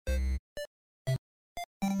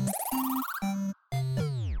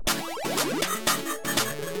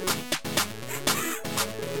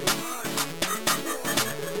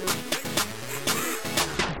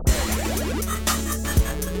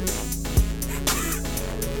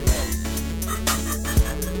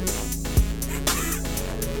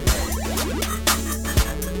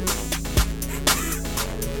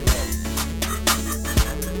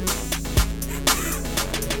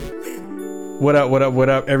What up, what up, what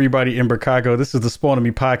up, everybody in Chicago? This is the Spawn of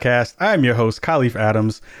Me podcast. I'm your host, Khalif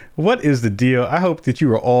Adams. What is the deal? I hope that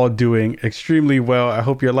you are all doing extremely well. I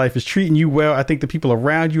hope your life is treating you well. I think the people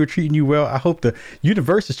around you are treating you well. I hope the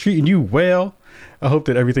universe is treating you well. I hope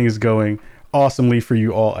that everything is going awesomely for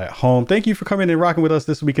you all at home. Thank you for coming and rocking with us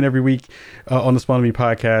this week and every week on the Spawn of Me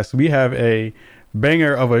podcast. We have a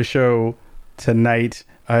banger of a show tonight.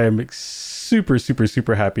 I am super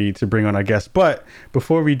happy to bring on our guest. But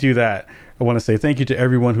before we do that, I want to say thank you to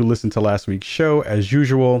everyone who listened to last week's show. As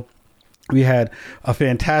usual, we had a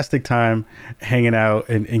fantastic time hanging out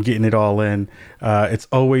and getting it all in. It's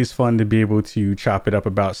always fun to be able to chop it up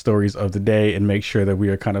about stories of the day and make sure that we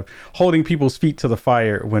are kind of holding people's feet to the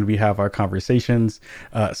fire when we have our conversations.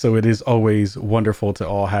 So it is always wonderful to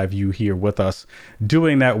all have you here with us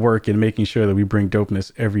doing that work and making sure that we bring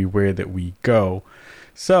dopeness everywhere that we go.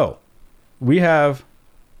 So we have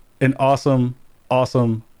an awesome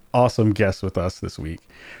guest with us this week.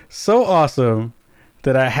 So awesome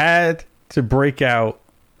that I had to break out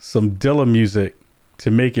some Dilla music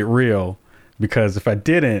to make it real, because if I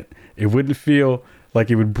didn't, it wouldn't feel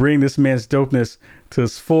like it would bring this man's dopeness to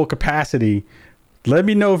its full capacity. Let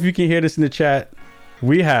me know if you can hear this in the chat.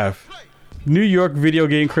 We have New York Video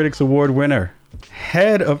Game Critics Award winner,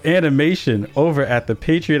 head of animation over at the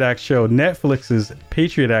Patriot Act Show, Netflix's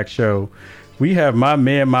Patriot Act Show. We have my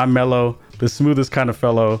man, my mellow, the smoothest kind of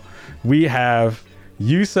fellow. We have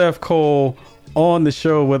Yusef Cole on the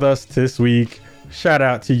show with us this week. Shout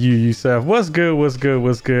out to you, Yusef. What's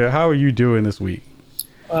good? How are you doing this week?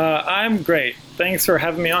 I'm great. Thanks for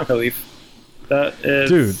having me on, Khalif.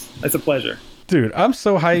 It's a pleasure. Dude, I'm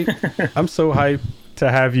so hyped. I'm so hyped to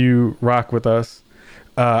have you rock with us.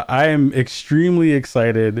 I am extremely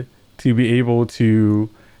excited to be able to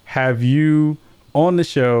have you on the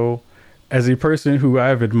show as a person who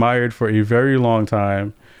I've admired for a very long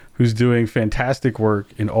time, who's doing fantastic work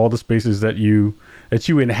in all the spaces that you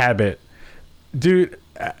inhabit. Dude,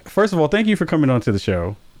 first of all, thank you for coming onto the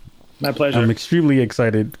show. My pleasure. I'm extremely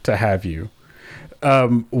excited to have you.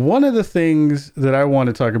 One of the things that I want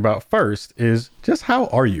to talk about first is just how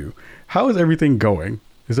are you? How is everything going?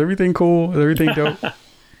 Is everything cool? Is everything dope?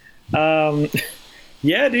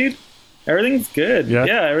 Yeah, dude. Everything's good.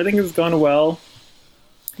 Yeah, everything is going well.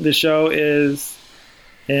 The show is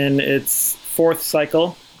in its fourth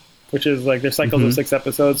cycle, which is like their cycles of 6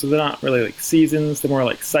 episodes, so they're not really like seasons, they're more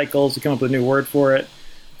like cycles. We come up with a new word for it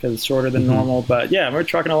because it's shorter than normal. But yeah, we're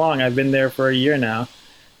trucking along. I've been there for a year now,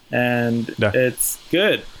 and it's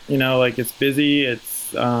good. You know, like it's busy,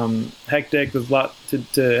 it's hectic, there's a lot to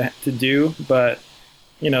do, but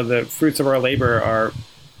you know, the fruits of our labor are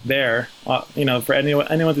there, you know, for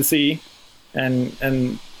anyone to see,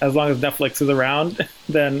 and as long as Netflix is around,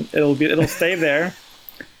 then it'll stay there.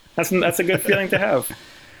 That's a good feeling to have,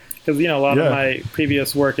 because you know, a lot of my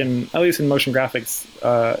previous work at least in motion graphics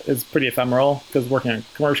is pretty ephemeral, because working on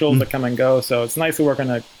commercials that come and go. So it's nice to work on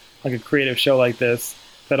a creative show like this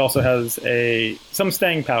that also has some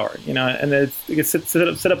staying power, you know, and it can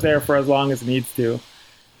sit up there for as long as it needs to,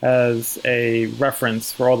 as a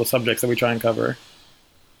reference for all the subjects that we try and cover.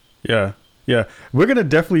 Yeah, we're gonna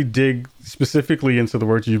definitely dig specifically into the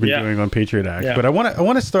work you've been doing on Patriot Act, but I want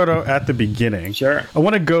to start out at the beginning. Sure. I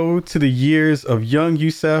want to go to the years of young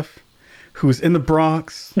Yusef, who's in the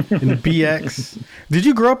Bronx, in the BX. Did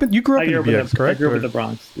you grow up in? You grew up in the BX, correct? I grew up in the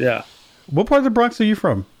Bronx. Yeah. What part of the Bronx are you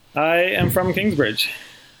from? I am from Kingsbridge.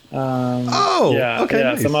 Okay. Yeah.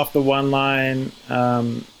 Nice. So I'm off the one line.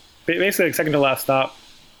 Basically, like second to last stop.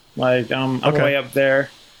 Like I'm way up there,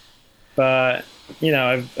 but you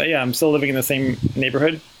know, I'm still living in the same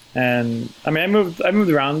neighborhood, and I mean, I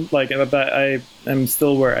moved around, like, but I am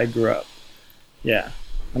still where I grew up. Yeah,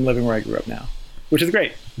 I'm living where I grew up now, which is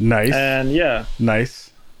great. Nice. And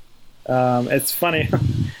nice. It's funny.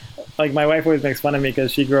 Like my wife always makes fun of me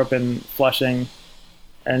because she grew up in Flushing,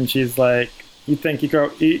 and she's like, you think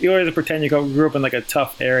you always pretend you grew up in like a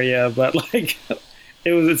tough area, but like.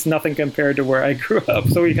 It's nothing compared to where I grew up.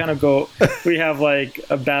 So we have like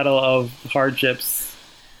a battle of hardships.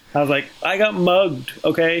 I was like, I got mugged,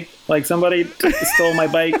 okay? Like somebody stole my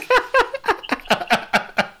bike.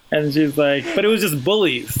 And she's like, but it was just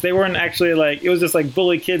bullies. They weren't actually like, it was just like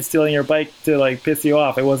bully kids stealing your bike to like piss you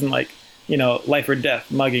off. It wasn't like, you know, life or death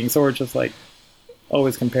mugging. So we're just like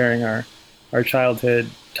always comparing our childhood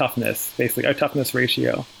toughness, basically our toughness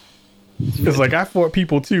ratio. It's like I fought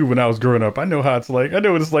people too when I was growing up. I know how it's like. I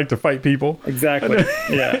know what it's like to fight people. Exactly.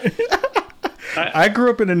 Yeah. I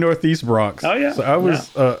grew up in the Northeast Bronx. Oh yeah. So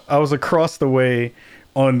I was across the way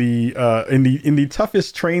on the in the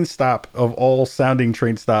toughest train stop of all sounding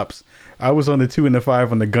train stops I was on the 2 and the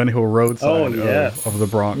 5 on the Gun Hill Road side of the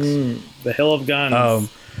Bronx. The Hill of Guns.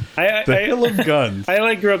 Hill of Guns.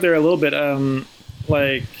 I grew up there a little bit.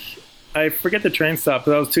 Like I forget the train stop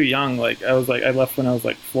because I was too young. Like I left when I was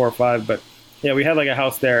like 4 or 5. But yeah, we had like a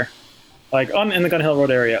house there, like in the Gun Hill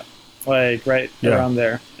Road area, like right around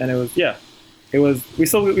there. And it was we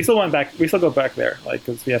still went back. We still go back there, like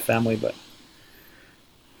because we have family. But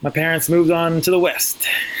my parents moved on to the west.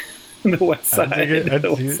 The west side.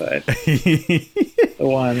 The west side. The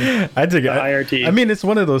one. I dig it. IRT. I mean, it's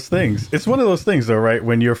one of those things. It's one of those things, though, right?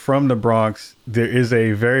 When you're from the Bronx, there is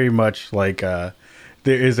a very much like I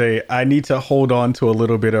need to hold on to a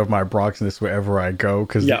little bit of my Bronxness wherever I go,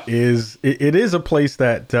 because it is a place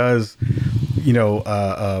that does,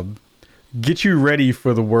 get you ready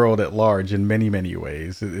for the world at large in many, many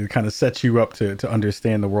ways. It kind of sets you up to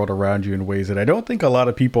understand the world around you in ways that I don't think a lot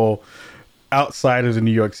of people outside of the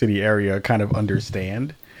New York City area kind of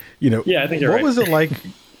understand. I think you're right. What was it like?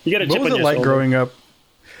 You got a chip what was on it your like shoulder. growing up?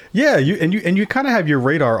 Yeah, you kind of have your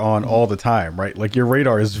radar on all the time, right? Like your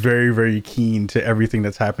radar is very, very keen to everything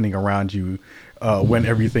that's happening around you when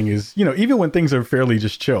everything is, even when things are fairly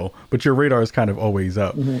just chill, but your radar is kind of always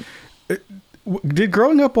up. Did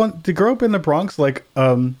growing up in the Bronx like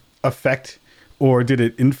affect, or did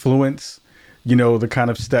it influence, the kind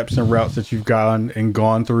of steps and routes that you've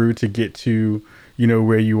gone through to get to,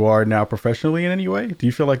 where you are now professionally in any way? Do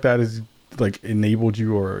you feel like that has like enabled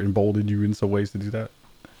you or emboldened you in some ways to do that?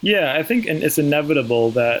 Yeah, I think it's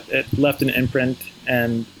inevitable that it left an imprint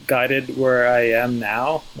and guided where I am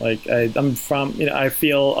now. Like I'm from, I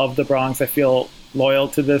feel of the Bronx. I feel loyal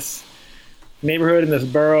to this neighborhood and this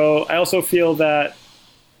borough. I also feel that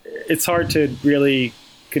it's hard to really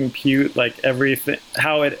compute like everything,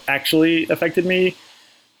 how it actually affected me.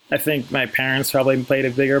 I think my parents probably played a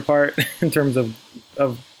bigger part in terms of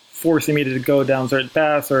forcing me to go down certain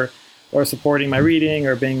paths or supporting my reading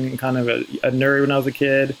or being kind of a nerd when I was a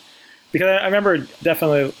kid. Because I remember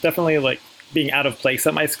definitely like being out of place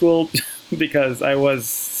at my school because I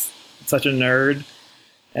was such a nerd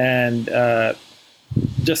and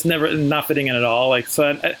just not fitting in at all. Like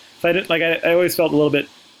I didn't, like I always felt a little bit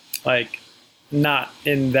like not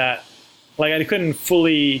in that, like I couldn't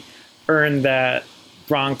fully earn that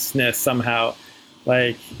Bronxness somehow.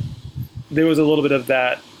 Like there was a little bit of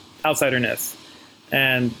that outsiderness.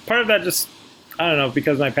 And part of that just, I don't know,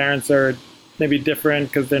 because my parents are maybe different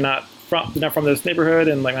because they're not from this neighborhood.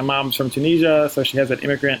 And like my mom's from Tunisia, so she has that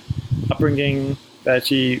immigrant upbringing that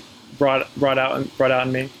she brought out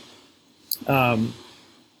in me.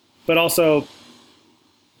 But also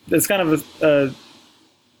it's kind of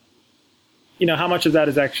how much of that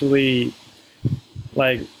is actually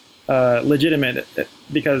like legitimate,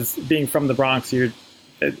 because being from the Bronx,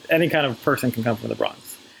 any kind of person can come from the Bronx.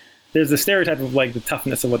 There's a stereotype of like the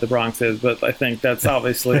toughness of what the Bronx is, but I think that's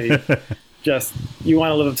obviously just, you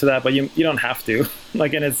want to live up to that, but you don't have to.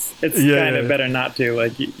 Like, and it's kind of better not to.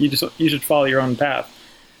 Like you should follow your own path,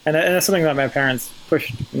 and that's something that my parents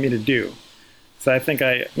pushed me to do. So I think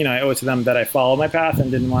I owe it to them that I followed my path and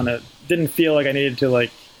didn't feel like I needed to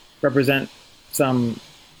like represent some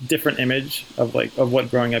different image of what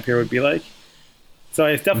growing up here would be like. So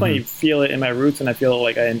I definitely feel it in my roots, and I feel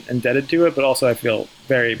like I'm indebted to it, but also I feel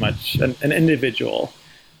very much an individual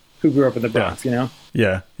who grew up in the Bronx,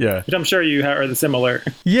 Yeah. Which I'm sure you are similar.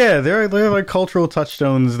 Yeah, there are like cultural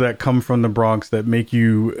touchstones that come from the Bronx that make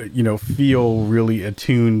you, feel really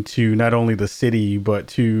attuned to not only the city, but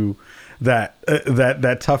to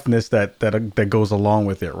that toughness that goes along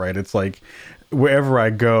with it, right? It's like, wherever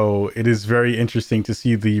I go, it is very interesting to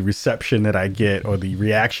see the reception that I get or the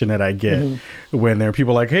reaction that I get when there are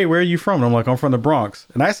people like, hey, where are you from? And I'm like, I'm from the Bronx.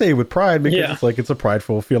 And I say it with pride because it's a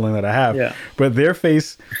prideful feeling that I have. Yeah. But their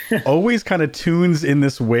face always kind of tunes in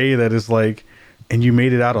this way that is like, and you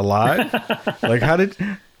made it out alive? Like, how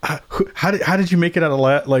did you make it out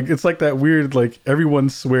alive? Like, it's like that weird, like everyone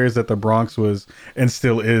swears that the Bronx was and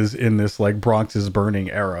still is in this like Bronx is burning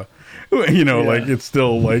era. Like it's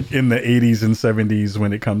still like in the 80s and 70s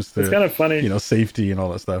when it comes to, it's kind of funny, safety and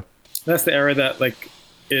all that stuff. That's the era that like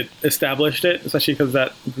it established it, especially because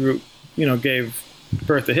that group, gave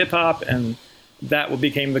birth to hip hop, and that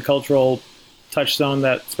became the cultural touchstone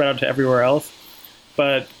that spread out to everywhere else.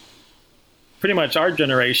 But pretty much our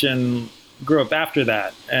generation grew up after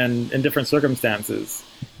that and in different circumstances.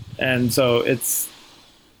 And so it's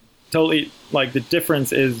totally like the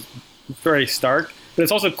difference is very stark. But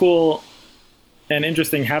it's also cool and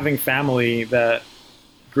interesting having family that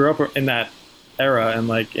grew up in that era and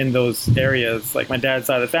like in those areas. Like my dad's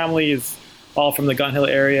side of the family is all from the Gun Hill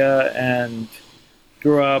area and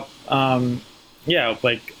grew up,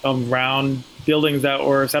 like around buildings that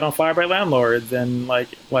were set on fire by landlords and like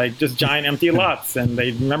just giant empty lots, and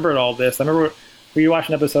they remembered all this. I remember we watched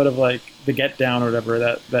an episode of like The Get Down or whatever,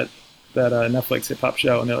 that Netflix hip hop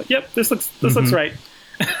show, and they're like, "Yep, this looks right."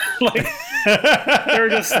 Like they were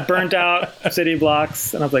just burnt out city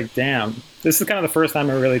blocks, and I was like, "Damn, this is kind of the first time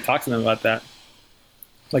I really talked to them about that."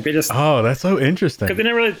 Like they just that's so interesting because they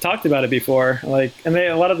never really talked about it before. Like, and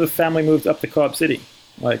a lot of the family moved up to Co-op City,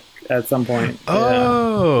 like at some point.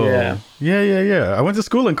 Yeah. I went to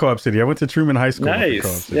school in Co-op City. I went to Truman High School. Nice.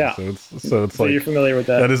 Co-op City, yeah. So it's like you're familiar with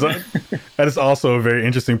that. That is also a very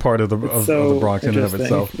interesting part of the Bronx in and of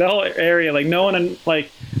itself. The whole area, like no one,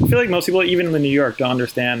 like I feel like most people, even in New York, don't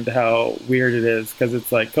understand how weird it is because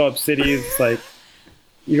it's like Co-op City is like.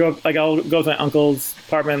 You go up, like I'll go to my uncle's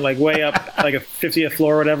apartment, like way up, like a 50th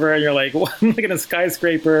floor or whatever, and you're like, well, I'm like in a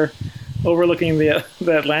skyscraper overlooking the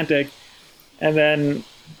Atlantic, and then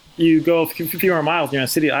you go a few more miles, you're on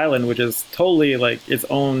City Island, which is totally like its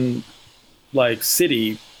own like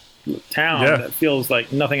city town that feels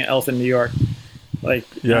like nothing else in New York. Like,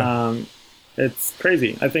 it's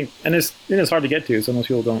crazy. I think, and it's hard to get to, so most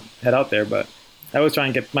people don't head out there, but. I was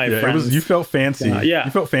trying to get my friends. You felt fancy.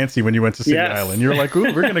 You felt fancy when you went to City Island. You're like,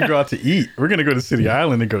 ooh, we're going to go out to eat. We're going to go to City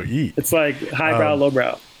Island and go eat. It's like highbrow,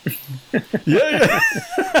 lowbrow. Yeah.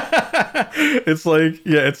 It's like,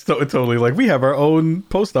 it's totally like we have our own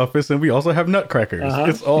post office and we also have nutcrackers.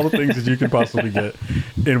 It's all the things that you can possibly get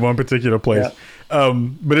in one particular place.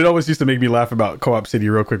 But it always used to make me laugh about Co-op City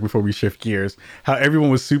real quick before we shift gears. How everyone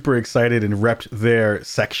was super excited and repped their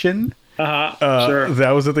section. Sure.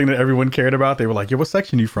 That was the thing that everyone cared about. They were like, "Yo, what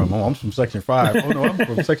section are you from?" "Oh, I'm from section 5. "Oh no, I'm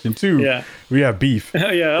from section 2. Yeah. We have beef."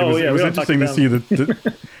 It was interesting to see the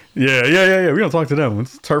we don't talk to them.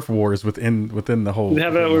 It's turf wars within the whole. We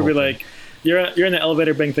have it where we're like, you're in the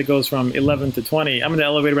elevator bank that goes from 11 to 20. I'm in the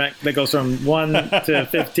elevator bank that goes from 1 to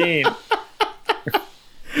 15.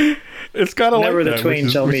 It's kind of like never the twain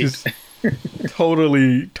shall meet.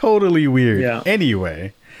 Totally weird. Yeah.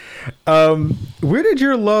 Anyway. Where did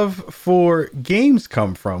your love for games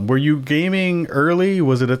come from? Were you gaming early?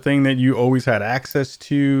 Was it a thing that you always had access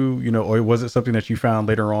to, or was it something that you found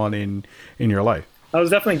later on in your life? I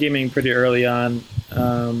was definitely gaming pretty early on.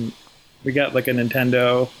 We got like a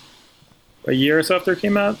Nintendo a year or so after it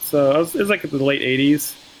came out. So it was like the late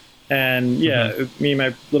 80s. And me and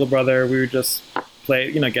my little brother, we would just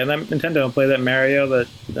play, get that Nintendo and play that Mario,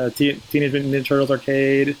 the Teenage Mutant Ninja Turtles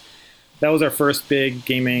arcade. That was our first big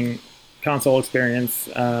gaming console experience.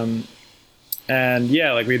 Like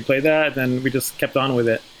we'd play that, and then we just kept on with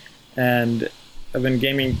it. And I've been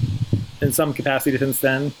gaming in some capacity since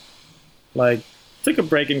then. Like, took a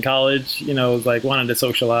break in college, was like wanted to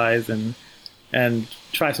socialize and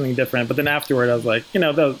try something different. But then afterward, I was like,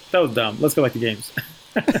 that was dumb. Let's go back to games.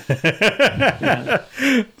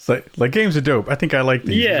 It's like games are dope. I think I like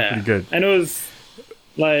these. Yeah, pretty good. And it was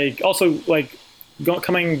like also like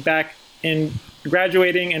coming back in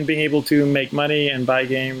graduating and being able to make money and buy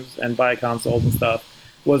games and buy consoles and stuff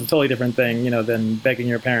was a totally different thing, than begging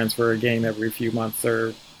your parents for a game every few months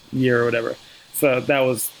or year or whatever. So that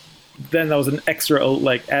was an extra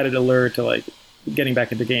like added allure to like getting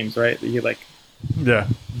back into games, right? You like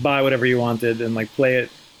buy whatever you wanted and like play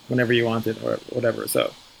it whenever you wanted or whatever.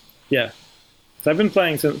 So so I've been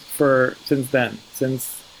playing since then,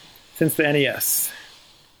 since the NES.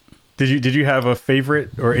 Did you have a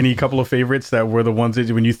favorite or any couple of favorites that were the ones that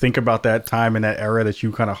when you think about that time and that era that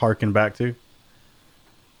you kind of harken back to?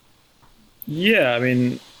 Yeah, I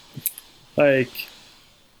mean, like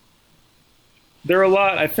there are a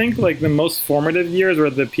lot. I think like the most formative years were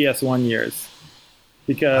the PS1 years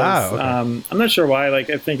because I'm not sure why. Like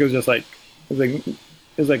I think it was just like it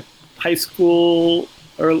was like high school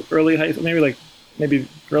or early high, maybe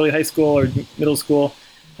early high school or middle school,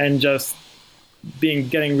 and just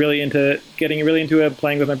getting really into it,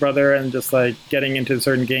 playing with my brother, and just like getting into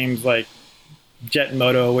certain games like Jet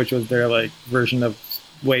Moto, which was their like version of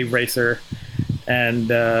Wave Racer, and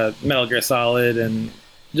Metal Gear Solid, and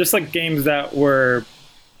just like games that were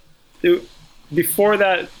before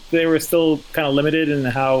that they were still kind of limited in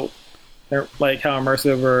how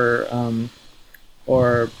immersive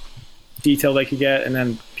or detailed they could get, and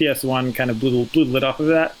then PS1 kind of blew the lid off of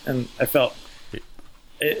that, and I felt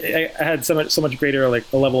I had so much greater like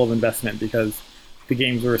a level of investment because the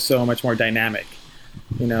games were so much more dynamic,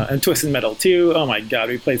 And Twisted Metal 2, oh my god,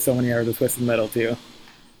 we played so many hours of Twisted Metal 2.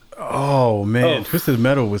 Oh man, Twisted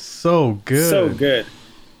Metal was so good. So good.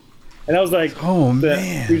 And that was like,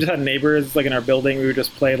 man, we just had neighbors like in our building. We would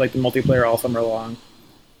just play like the multiplayer all summer long.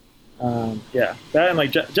 That and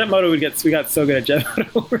like Jet Moto we got so good at Jet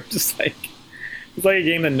Moto. We're just like it's like a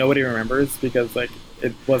game that nobody remembers because like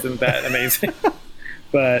it wasn't that amazing,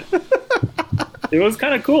 but it was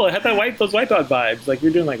kind of cool. It had those Wipeout vibes. Like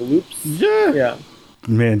you're doing like loops. Yeah.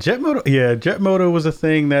 Man, Jet Moto was a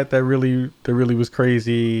thing that really was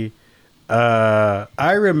crazy.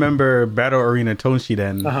 I remember Battle Arena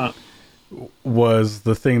Tonshiren was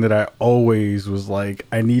the thing that I always was like,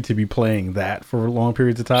 I need to be playing that for long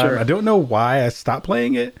periods of time. Sure. I don't know why I stopped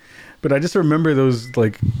playing it, but I just remember those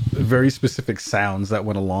like very specific sounds that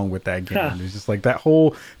went along with that game. It's just like that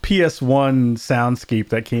whole PS1 soundscape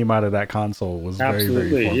that came out of that console was very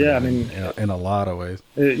formative. Yeah, I mean, in a lot of ways.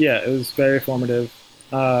 It was very formative.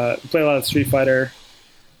 Play a lot of Street Fighter.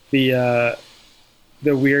 The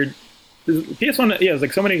weird PS1. Yeah, it was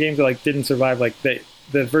like so many games that like didn't survive. Like the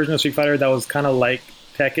version of Street Fighter that was kind of like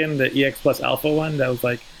Tekken, the EX plus Alpha one. That was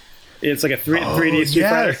like it's like a 3D Street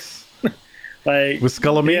Fighter. Like with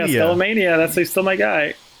Skullomania. Yeah, Skullomania. That's still my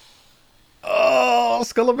guy. Oh,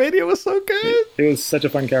 Skullomania was so good. It was such a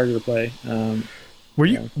fun character to play. Were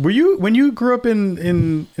you when you grew up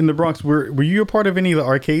in the Bronx? Were you a part of any of the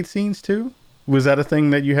arcade scenes too? Was that a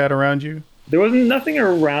thing that you had around you? There was nothing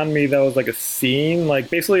around me that was like a scene.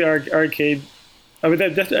 Like basically arcade. I mean, I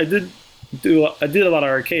did a lot of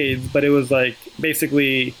arcades, but it was like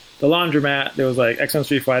basically the laundromat. There was like X-Men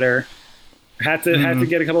Street Fighter. Had to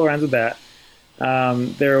get a couple of rounds of that.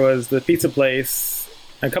 There was the pizza place,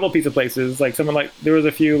 a couple of pizza places. Like someone like there was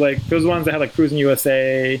a few like those ones that had like Cruising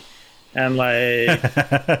USA, and like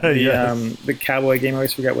the cowboy game. I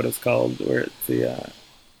always forget what it's called. Where it's the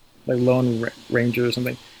like Lone Ranger or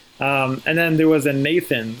something. And then there was a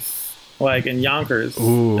Nathan's like in Yonkers.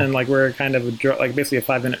 Ooh. And like we're kind of like basically a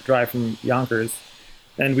 5-minute drive from Yonkers,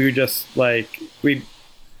 and we would just like we'd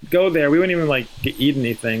go there. We wouldn't even like eat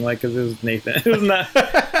anything like because it was Nathan. It was not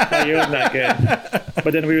good.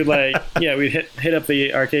 But then we would like we'd hit up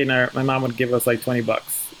the arcade, and my mom would give us like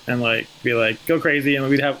 $20 and like be like go crazy, and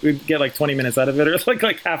we'd get like 20 minutes out of it, or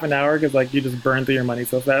like half an hour because like you just burn through your money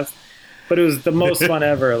so fast. But it was the most fun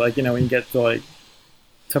ever. Like when you get to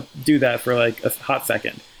do that for like a hot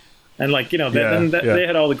second, and like they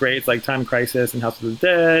had all the greats like Time Crisis and House of the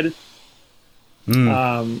Dead.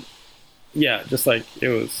 Just like it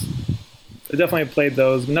was. I definitely played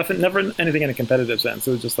those. Never anything in a competitive sense.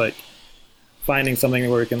 It was just like finding something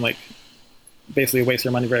where you can like basically waste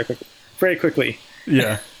your money very quickly.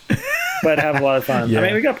 Yeah. But have a lot of fun. Yeah. I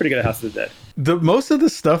mean, we got pretty good at House of the Dead. Most of the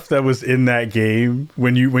stuff that was in that game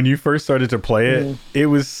when you first started to play it, it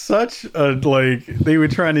was such a like they were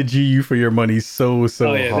trying to G you for your money so hard.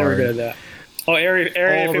 They were good at that. Oh,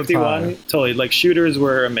 Area 51, totally. Like shooters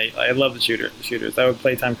were amazing. I love the shooters. I would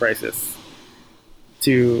play Time Crisis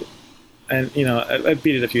and I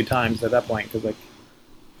beat it a few times at that point because like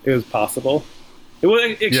it was possible.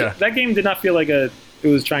 That game did not feel like it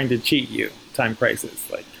was trying to cheat you. Time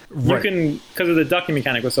Crisis, like. Right. You can because of the ducking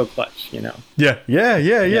mechanic was so clutch, Yeah.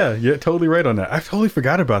 Totally right on that. I totally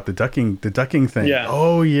forgot about the ducking thing. Yeah.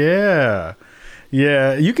 Oh yeah.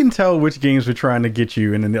 You can tell which games were trying to get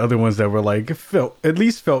you, and then the other ones that were like felt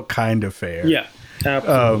kind of fair. Yeah,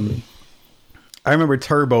 absolutely. I remember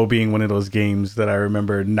Turbo being one of those games that I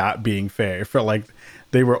remember not being fair. It felt like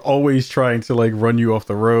they were always trying to like run you off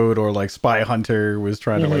the road, or like Spy Hunter was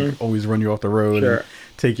trying to like always run you off the road. Sure. And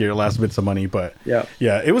take your last bits of money. But yeah,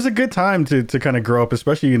 it was a good time to kind of grow up,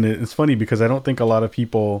 especially it's funny because I don't think a lot of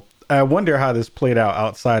people, I wonder how this played out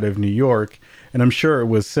outside of New York, and I'm sure it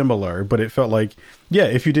was similar, but it felt like,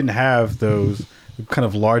 if you didn't have those kind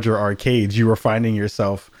of larger arcades, you were finding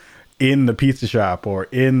yourself in the pizza shop or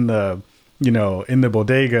in the in the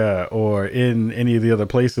bodega or in any of the other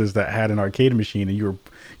places that had an arcade machine, and you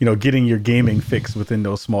were getting your gaming fix within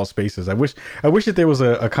those small spaces. I wish that there was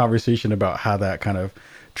a conversation about how that kind of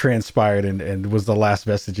transpired and was the last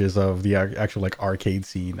vestiges of the actual like arcade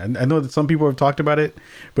scene. And I know that some people have talked about it,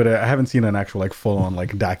 but I haven't seen an actual like full on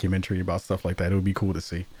like documentary about stuff like that. It would be cool to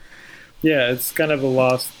see. Yeah, it's kind of a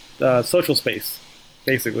lost social space,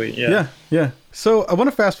 basically. Yeah. So I want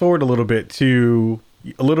to fast forward a little bit to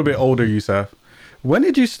a little bit older, Youssef. When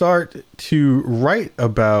did you start to write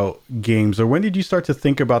about games, or when did you start to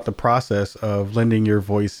think about the process of lending your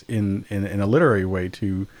voice in a literary way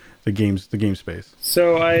to the game space?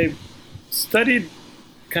 So I studied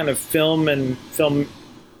kind of cinema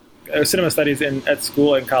studies at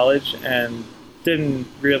school and college, and didn't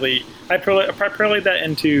really. I parlayed that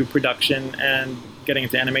into production and getting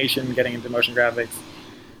into animation, getting into motion graphics.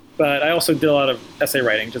 But I also did a lot of essay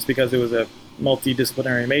writing just because it was a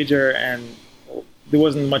multidisciplinary major, and there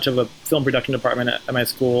wasn't much of a film production department at my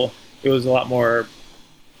school. It was a lot more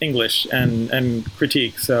English and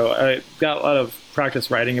critique. So I got a lot of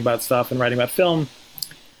practice writing about stuff and writing about film.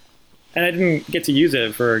 and I didn't get to use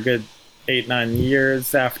it for a good 8-9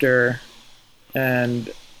 years after, and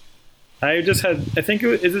I think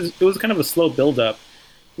it was kind of a slow build up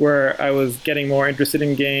where I was getting more interested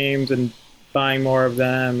in games and buying more of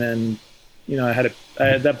them, and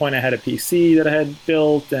at that point I had a PC that I had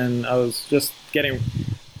built, and I was just getting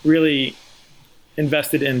really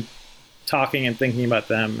invested in talking and thinking about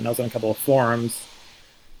them, and I was on a couple of forums,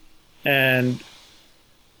 and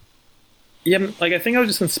I think I was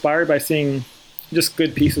just inspired by seeing just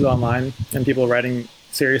good pieces online and people writing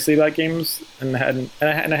seriously about games, and I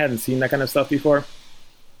hadn't seen that kind of stuff before.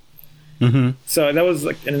 Mm-hmm. So that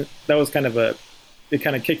was kind of it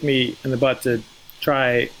kind of kicked me in the butt to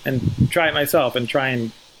try it myself and try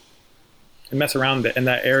and mess around in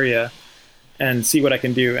that area and see what I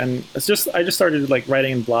can do. And I just started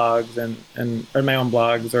writing in blogs or my own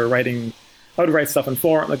blogs, or writing. I would write stuff in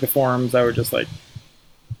the forums. I would just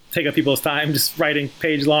take up people's time, just writing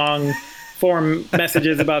page-long forum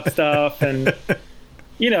messages about stuff, and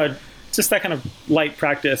just that kind of light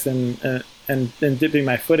practice and dipping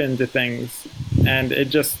my foot into things. And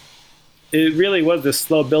it really was this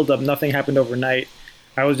slow build-up. Nothing happened overnight.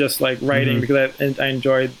 I was just writing because I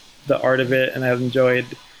enjoyed the art of it, and I enjoyed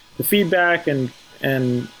the feedback and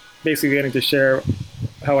basically getting to share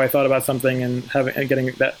how I thought about something and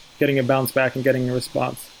getting a bounce back and getting a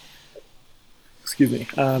response. Excuse me.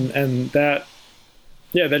 And that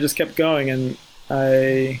just kept going. And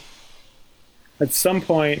at some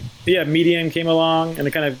point, Medium came along, and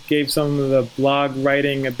it kind of gave some of the blog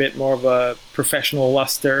writing a bit more of a professional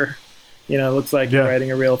luster. It looks like you're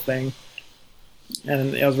writing a real thing.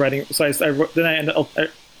 And I was writing, so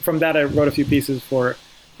from that I wrote a few pieces for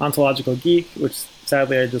Ontological Geek, which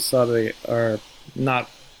sadly I just saw they are not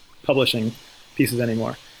publishing pieces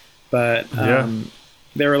anymore. But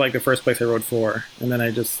they were the first place I wrote for, and then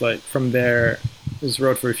I just from there just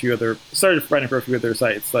started writing for a few other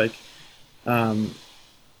sites. I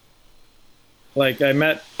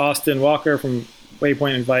met Austin Walker from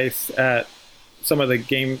Waypoint and Vice at some of the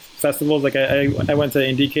game festivals. I went to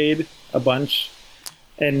Indiecade a bunch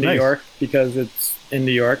in New York because it's in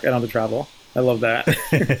New York. I don't have to travel. I love that.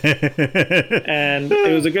 And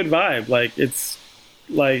it was a good vibe. It's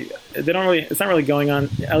not really going on,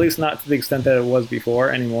 at least not to the extent that it was before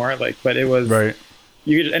anymore. But it was right.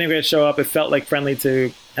 You could anybody show up. It felt friendly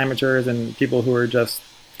to amateurs and people who were just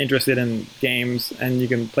interested in games, and you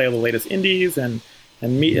can play all the latest indies and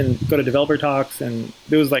meet and go to developer talks, and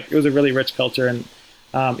it was a really rich culture. And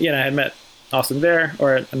I had met Austin there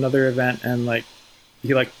or at another event, and he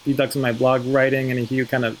dug some of my blog writing, and he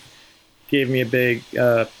kind of gave me a big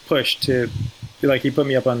push to he put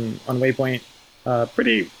me up on Waypoint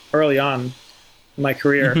pretty early on in my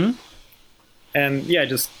career. Mm-hmm. And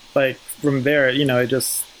just from there, it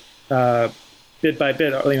just bit by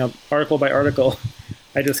bit, article by article,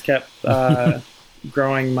 I just kept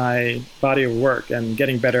growing my body of work and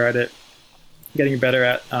getting better at it, getting better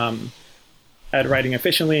at writing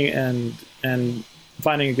efficiently and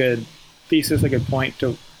finding a good thesis, a good point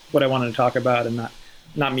to what I wanted to talk about, and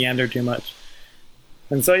not meander too much.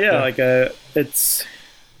 And so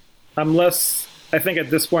I'm less, I think at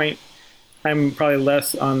this point I'm probably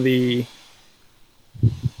less on the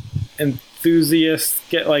enthusiast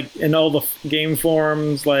in all the game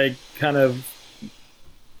forums, kind of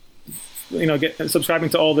subscribing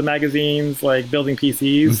to all the magazines, building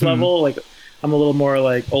PCs level. I'm a little more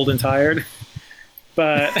old and tired,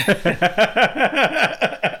 but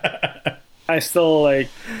I still I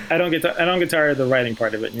don't get tired of the writing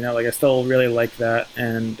part of it. I still really like that,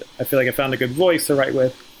 and I feel I found a good voice to write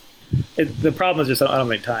with. The problem is just I don't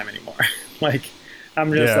make time anymore.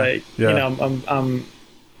 I'm just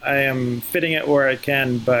I am fitting it where I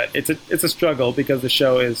can, but it's a struggle because the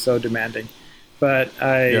show is so demanding. But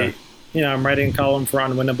I'm writing a column for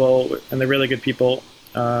Unwinnable, and they're really good people.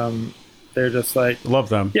 They're just love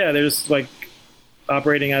them. Yeah, they're just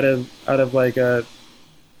operating out of the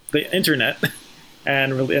internet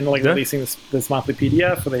and releasing this monthly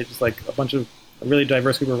PDF where they just a bunch of a really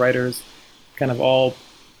diverse group of writers kind of all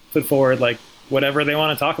put forward whatever they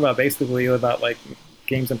want to talk about, basically about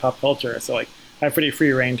games and pop culture. So I have pretty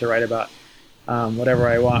free reign to write about whatever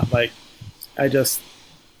I want. I just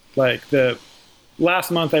the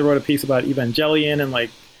last month I wrote a piece about Evangelion and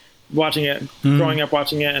watching it, growing up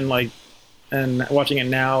watching it, and watching it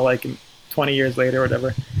now 20 years later or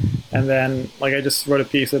whatever. And then I just wrote a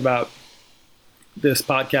piece about this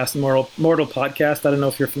podcast, Mortal Podcast. I don't know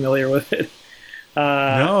if you're familiar with it.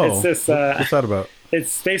 No. It's this. What's that about?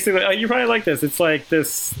 It's basically you probably like this. It's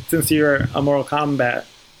this since you're a Mortal Kombat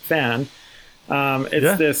fan.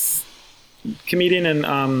 This comedian and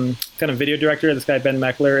kind of video director, this guy Ben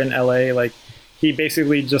Meckler in LA. Like, he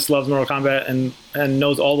basically just loves Mortal Kombat and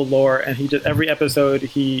knows all the lore. And he just every episode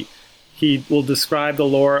he will describe the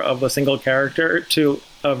lore of a single character to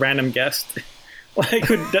a random guest, like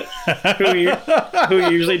who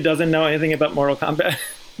usually doesn't know anything about Mortal Kombat.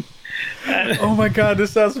 And, oh my god,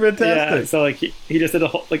 this sounds fantastic. Yeah, so like he just did a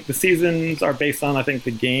whole, like, the seasons are based on, I think,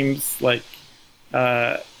 the games, like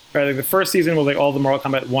the first season was like all the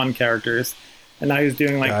Mortal Kombat 1 characters, and now he's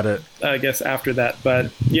doing like I guess after that.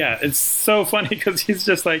 But yeah, it's so funny because he's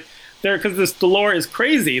just like there because the lore is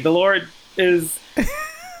crazy. The lore is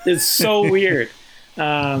so weird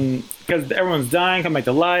because everyone's dying, coming back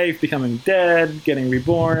to life, becoming dead, getting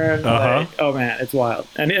reborn. Like, oh man, it's wild.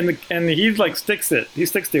 And he like sticks to it.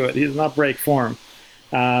 He does not break form.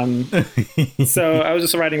 So I was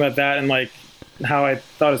just writing about that and like how I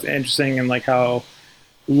thought it was interesting, and like how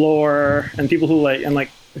lore and people who like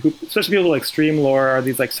especially people who like stream lore are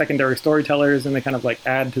these like secondary storytellers, and they kind of like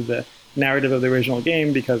add to the narrative of the original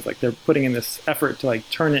game because like they're putting in this effort to like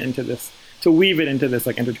turn it into this, to weave it into this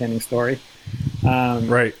like entertaining story.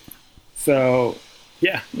 Right. So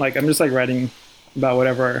yeah, like I'm just like writing about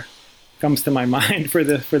whatever comes to my mind for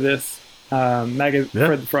this magazine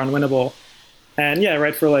for Unwinnable. And yeah, I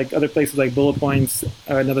write for like other places like Bullet Points,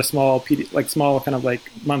 another small small kind of like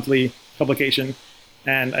monthly publication.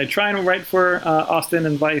 And I try and write for Austin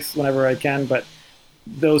and Vice whenever I can, but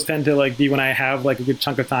those tend to like be when I have like a good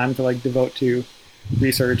chunk of time to like devote to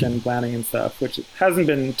research and planning and stuff, which hasn't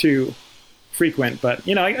been too frequent. But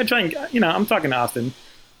you know, I try and I'm talking to Austin.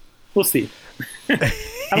 We'll see.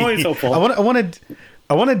 I'm always hopeful. I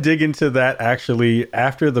want to dig into that actually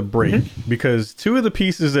after the break, because two of the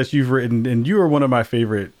pieces that you've written, and you are one of my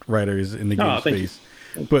favorite writers in the game space.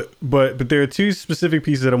 But there are two specific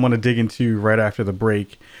pieces that I want to dig into right after the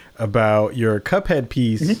break about your Cuphead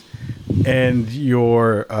piece and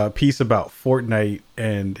your piece about Fortnite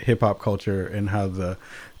and hip hop culture and how the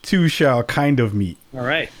two shall kind of meet. All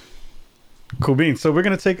right. Cool beans. So we're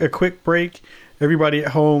going to take a quick break. Everybody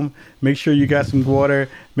at home, make sure you got some water.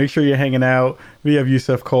 Make sure you're hanging out. We have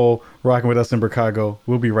Yusef Cole rocking with us in Chicago.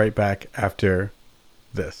 We'll be right back after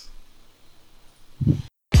this.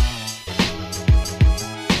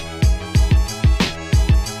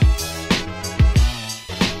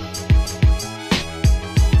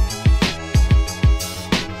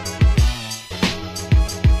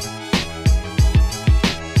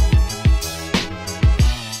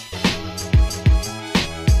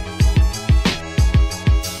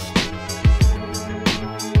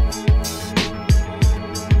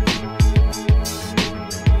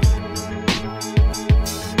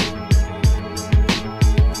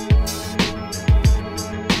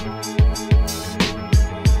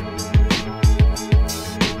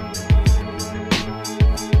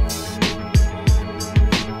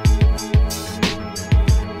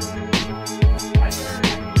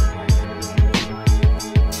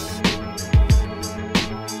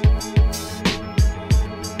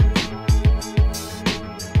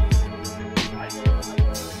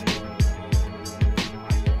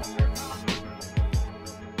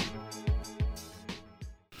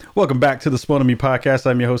 Welcome back to the Spawn on Me podcast.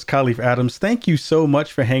 I'm your host, Khalif Adams. Thank you so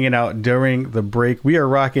much for hanging out during the break. We are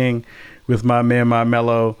rocking with my man, my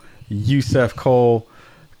mellow, Yusef Cole,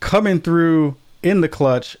 coming through in the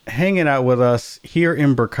clutch, hanging out with us here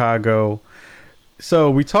in Chicago.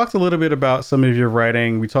 So we talked a little bit about some of your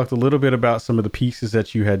writing. We talked a little bit about some of the pieces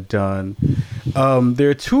that you had done. There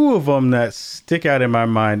are two of them that stick out in my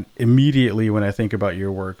mind immediately when I think about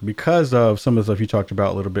your work because of some of the stuff you talked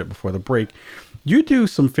about a little bit before the break. You do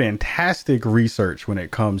some fantastic research when it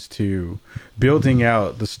comes to building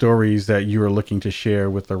out the stories that you are looking to share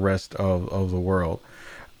with the rest of the world.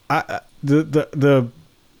 The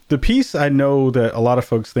piece I know that a lot of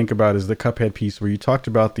folks think about is the Cuphead piece, where you talked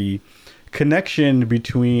about the connection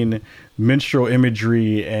between minstrel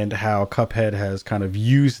imagery and how Cuphead has kind of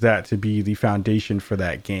used that to be the foundation for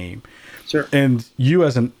that game. Sure. And you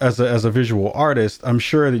as a visual artist, I'm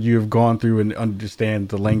sure that you have gone through and understand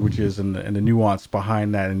the languages and the nuance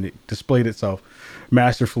behind that, and it displayed itself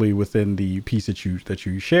masterfully within the piece that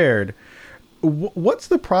you shared. What's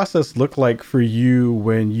the process look like for you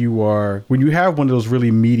when you have one of those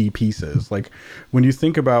really meaty pieces? Like when you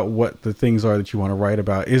think about what the things are that you want to write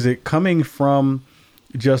about, is it coming from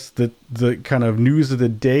just the kind of news of the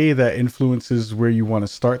day that influences where you want to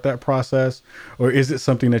start that process? Or is it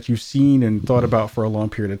something that you've seen and thought about for a long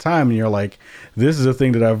period of time and you're like, this is a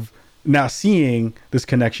thing that I've now seeing this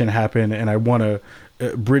connection happen, and I want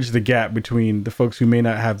to bridge the gap between the folks who may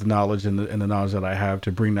not have the knowledge and the knowledge that I have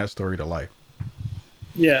to bring that story to life?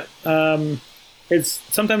 Yeah. it's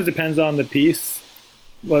sometimes depends on the piece.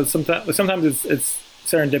 Well, sometimes it's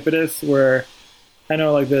serendipitous where I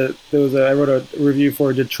know like I wrote a review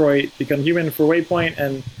for Detroit Become Human for Waypoint,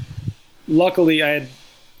 and luckily I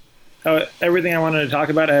had everything I wanted to talk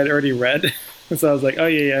about I had already read. So I was like, oh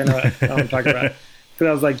yeah, I know what I'm talking about. Because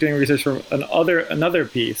I was like doing research for another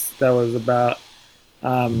piece that was about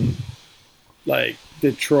like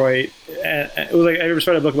Detroit, and it was like I just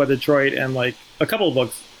read a book about Detroit and like a couple of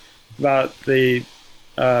books about the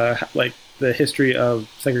like the history of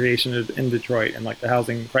segregation in Detroit and like the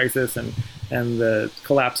housing crisis and the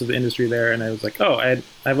collapse of the industry there. And I was like, oh, I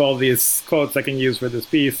have all these quotes I can use for this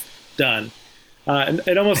piece. Done. And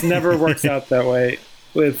it almost never works out that way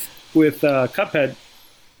with Cuphead.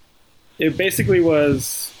 It basically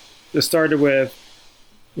it started with,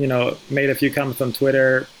 made a few comments on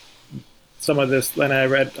Twitter. Some of this, and I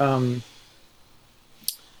read,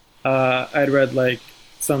 I'd read like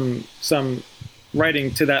some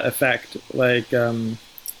writing to that effect, like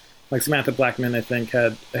Samantha Blackman, I think,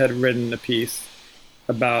 had written a piece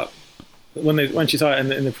about when she saw it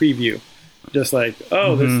in the preview, just like,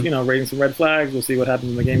 oh, this, raising some red flags. We'll see what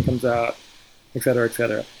happens when the game comes out, et cetera, et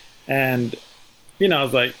cetera. And I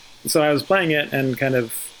was like, so I was playing it and kind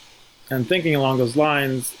of and thinking along those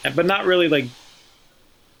lines, but not really like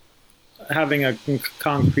having a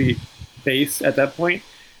concrete base at that point.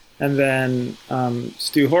 And then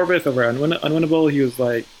Stu Horvath over at Unwinnable, he was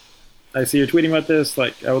like, I see you're tweeting about this.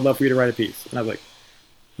 Like, I would love for you to write a piece. And I was like,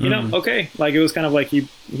 okay. Like, it was kind of like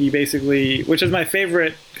he basically, which is my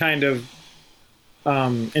favorite kind of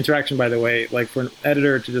interaction, by the way, like for an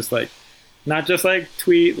editor to just like, not just like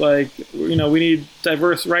tweet, like, we need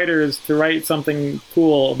diverse writers to write something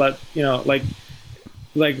cool about,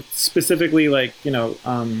 like specifically like,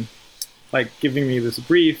 like giving me this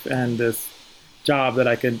brief and this job that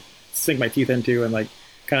I could sink my teeth into and like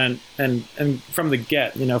kind of and from the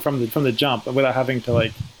get, from the jump, without having to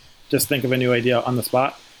like just think of a new idea on the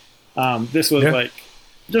spot. This was like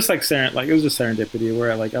just like it was just serendipity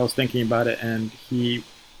where like I was thinking about it and he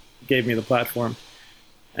gave me the platform.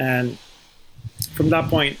 And from that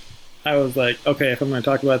point, I was like, okay, if I'm going to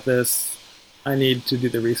talk about this, I need to do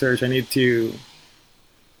the research. I need to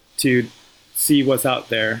see what's out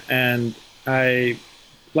there. And I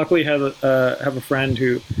luckily have a friend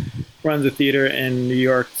who runs a theater in New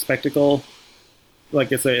York, Spectacle.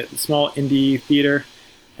 Like, it's a small indie theater,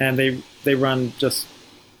 and they run just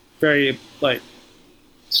very like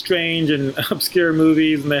strange and obscure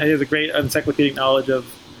movies, and he has a great encyclopedic knowledge of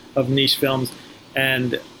niche films.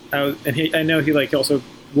 And I know he like also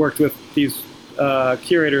worked with these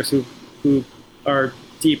curators who are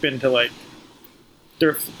deep into like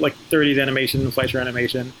 30s animation and Fleischer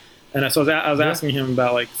animation. And so I was asking him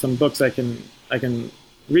about like some books I can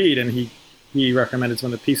read, and he recommended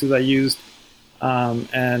some of the pieces I used.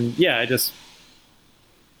 And yeah, I just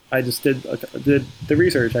did the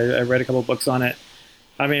research. I read a couple of books on it.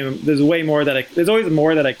 I mean, there's always more that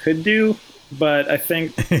I could do, but I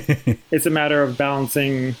think it's a matter of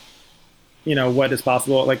balancing, what is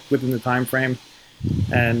possible, like within the time frame,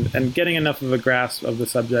 and getting enough of a grasp of the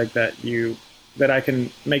subject that I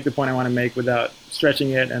can make the point I want to make without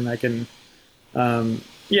stretching it, and I can,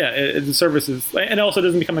 the services, and it also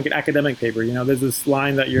doesn't become like an academic paper. There's this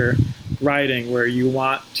line that you're writing where you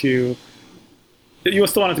still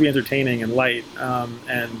want it to be entertaining and light,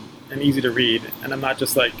 and easy to read. And I'm not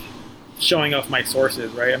just like showing off my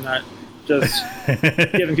sources, right? I'm not just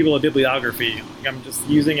giving people a bibliography. Like, I'm just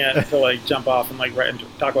using it to like jump off and like write and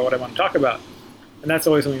talk about what I want to talk about. And that's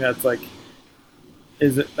always something that's like,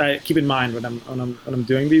 I keep in mind when I'm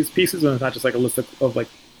doing these pieces, when it's not just like a list of like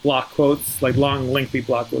block quotes, like long, lengthy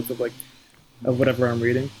block quotes of whatever I'm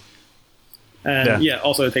reading. And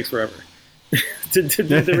also it takes forever to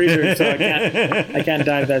do the research, so I can't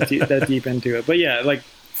dive that deep into it. But yeah, like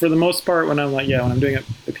for the most part, when I'm doing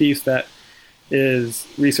a piece that is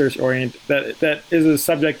research oriented, that is a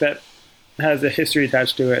subject that has a history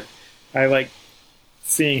attached to it, I like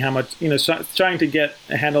seeing how much, trying to get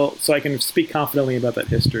a handle so I can speak confidently about that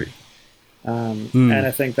history. And I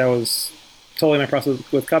think that was totally my process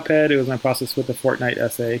with Cuphead. It was my process with the Fortnite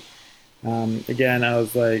essay. Again, I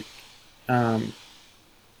was like, I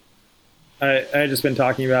had just been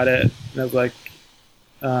talking about it, and I was like,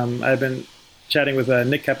 I've been chatting with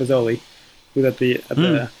Nick Capozzoli, who's at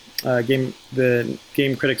the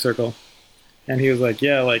Game Critic Circle, and he was like,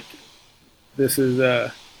 yeah, like this is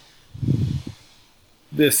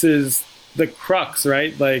the crux,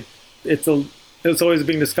 right? Like it's always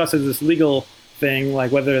being discussed as this legal thing,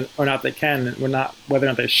 like whether or not they can, whether or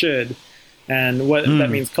not they should, and what that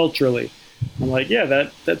means culturally. I'm like, yeah,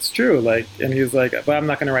 that's true. Like, and he's like, but I'm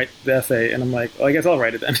not going to write the essay. And I'm like, well, I guess I'll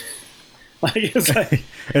write it then. Like, it's like,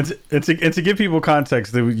 and to give people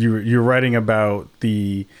context, that you're writing about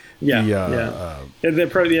the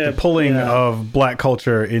pulling of Black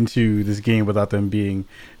culture into this game without them being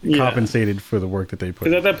compensated for the work that they put.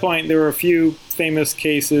 Because at that point, there were a few famous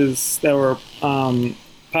cases that were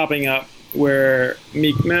popping up where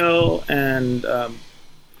Meek Mill and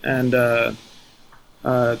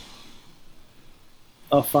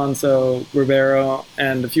Alfonso Ribeiro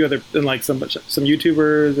and a few other, and like some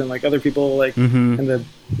YouTubers and like other people, like and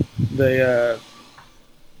the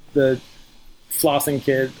flossing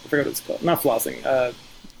kid, I forgot what it's called, not flossing,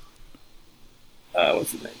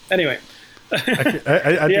 what's his name, anyway.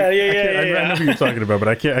 I know who you're talking about, but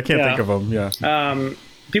I can't think of them.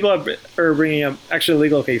 People are bringing up actually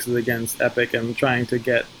legal cases against Epic and trying to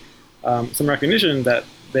get some recognition that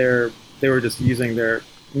they were just using their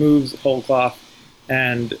moves whole cloth.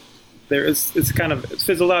 And it's kind of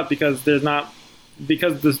fizzled out because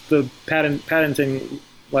the patenting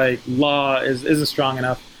like law isn't strong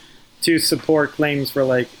enough to support claims for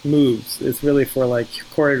like moves. It's really for like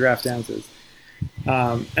choreographed dances,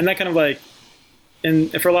 and that kind of like, and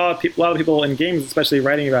for a lot of people in games, especially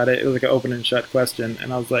writing about it, it was like an open and shut question.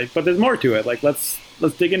 And I was like, but there's more to it. Like let's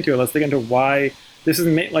dig into it. Let's dig into why this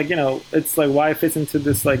is like, you know, it's like why it fits into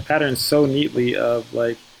this like pattern so neatly of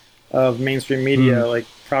mainstream media, like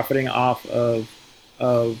profiting off of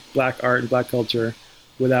Black art and Black culture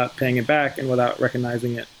without paying it back and without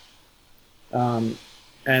recognizing it.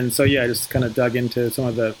 And so, I just kind of dug into some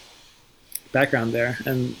of the background there.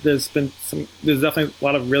 And there's definitely a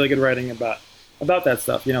lot of really good writing about that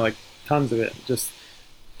stuff, you know, like tons of it, just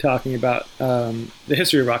talking about the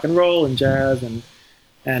history of rock and roll and jazz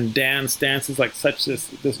and dance. Dance is like such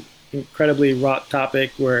this incredibly wrought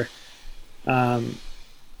topic where,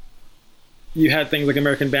 you had things like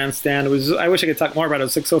American Bandstand. I wish I could talk more about it.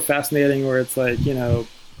 It's like so fascinating where it's like, you know,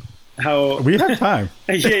 how we have time.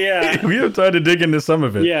 Yeah. We have time to dig into some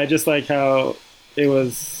of it. Yeah. Just like how it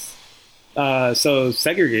was so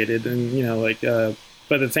segregated and, you know, like, but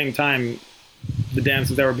at the same time, the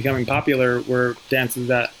dances that were becoming popular were dances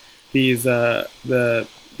that these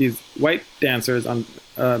white dancers on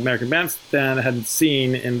American Bandstand had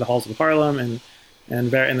seen in the halls of Harlem and in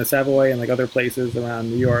the Savoy and like other places around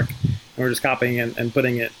New York. And we're just copying it and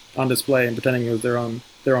putting it on display and pretending it was their own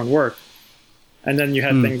work. And then you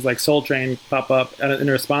had things like Soul Train pop up in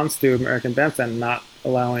response to American Bandstand not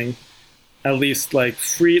allowing at least like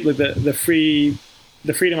the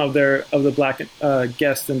freedom of the Black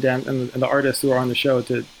guests and the artists who are on the show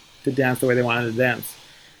to dance the way they wanted to dance.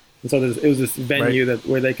 And so it was this venue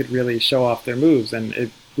where they could really show off their moves, and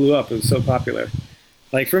it blew up. It was so popular.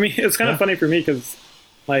 Like for me, it's kind of funny for me because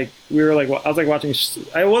like we were like, I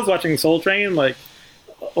was watching Soul Train like,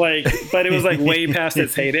 but it was like way past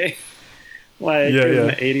its heyday. Like it was in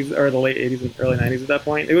the 80s or the late 80s and early 90s at that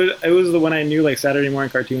point. It was when I knew like Saturday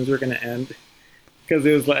morning cartoons were going to end because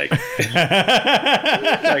it was like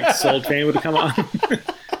like Soul Train would come on.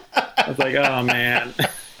 I was like, oh man.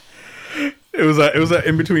 It was a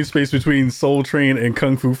in between space between Soul Train and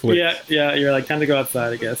Kung Fu Flick. Yeah. You're like, time to go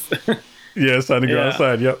outside, I guess. Yeah, it's time to go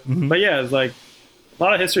outside. Yep. Mm-hmm. But yeah, it's like a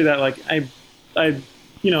lot of history that like I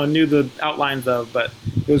knew the outlines of, but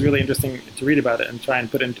it was really interesting to read about it and try and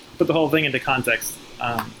put the whole thing into context,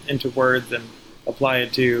 into words, and apply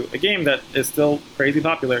it to a game that is still crazy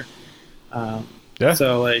popular.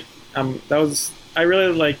 So like I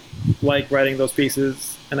really like writing those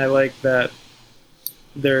pieces, and I like that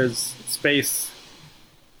there's space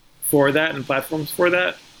for that and platforms for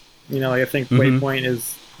that. You know, like I think Waypoint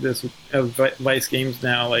is this Vice Games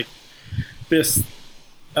now, like this.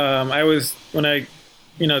 I always, when I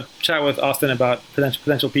chat with Austin about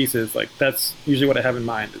potential pieces, like that's usually what I have in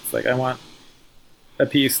mind. It's like I want a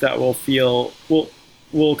piece that will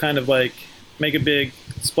kind of like make a big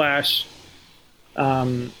splash,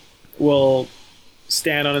 will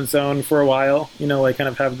stand on its own for a while, like kind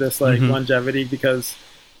of have this like longevity, because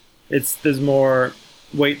there's more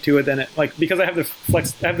weight to it than it, like, because I have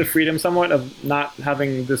the freedom somewhat of not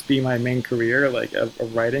having this be my main career, like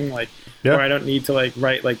of writing, like where I don't need to like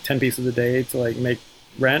write like 10 pieces a day to like make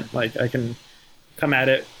rent. Like I can come at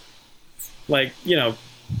it like,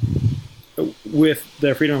 with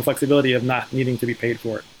the freedom and flexibility of not needing to be paid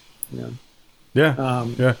for it. Yeah.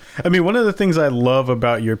 I mean, one of the things I love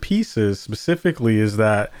about your pieces specifically is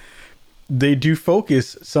that they do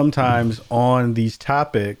focus sometimes on these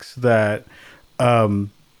topics that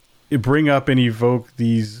bring up and evoke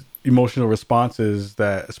these emotional responses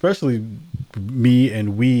that especially me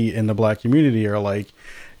and we in the Black community are like,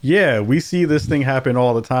 yeah, we see this thing happen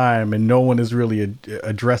all the time, and no one is really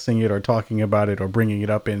addressing it or talking about it or bringing it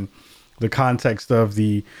up in the context of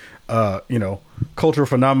the, cultural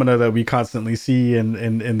phenomena that we constantly see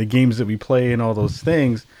in the games that we play and all those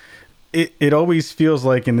things. It always feels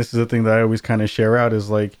like, and this is the thing that I always kind of share out, is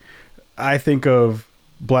like, I think of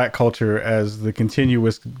Black culture as the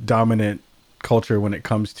continuous dominant culture when it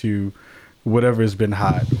comes to whatever has been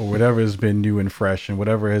hot or whatever has been new and fresh and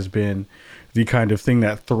whatever has been the kind of thing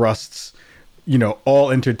that thrusts,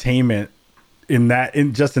 all entertainment in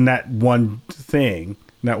that one thing,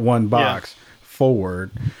 that one box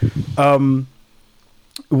forward.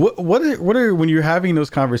 What are when you're having those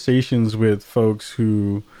conversations with folks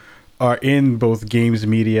who are in both games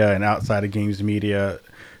media and outside of games media,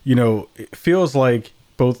 it feels like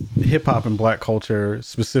both hip hop and Black culture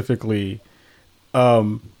specifically,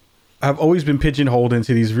 have always been pigeonholed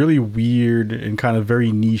into these really weird and kind of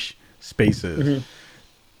very niche spaces.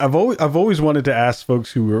 Mm-hmm. I've always wanted to ask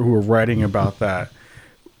folks who are writing about that,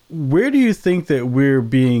 where do you think that we're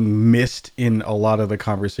being missed in a lot of the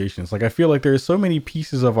conversations? Like, I feel like there's so many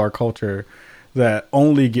pieces of our culture that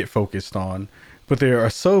only get focused on, but there are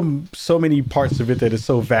so many parts of it that is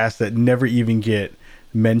so vast that never even get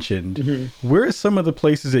mentioned. Mm-hmm. Where are some of the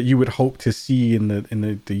places that you would hope to see in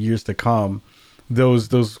the years to come,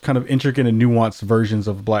 those kind of intricate and nuanced versions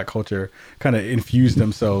of Black culture kind of infuse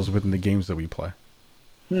themselves within the games that we play?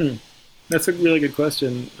 That's a really good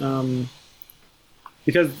question.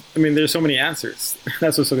 Because there's so many answers.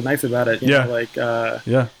 That's what's so nice about it. You know,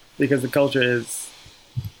 because the culture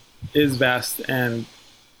is vast and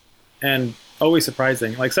always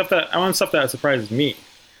surprising. Like stuff that surprises me.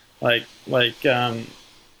 I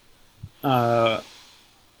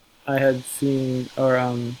had seen, or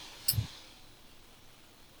I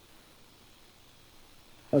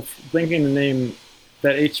was thinking the name,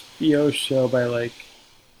 that HBO show by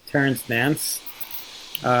Terrence Nance,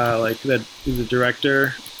 that is a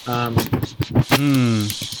director. What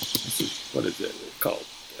is it called?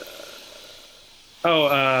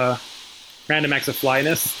 Random Acts of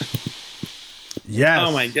Flyness. Yes.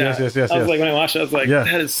 Oh my god. Yes. I was like, when I watched it, I was like,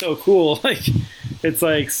 that is so cool. It's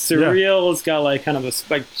surreal. Yeah. It's got kind of a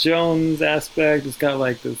Spike Jonze aspect. It's got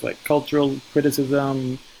this cultural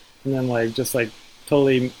criticism, and then just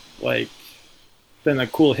totally then a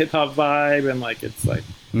cool hip hop vibe, and it's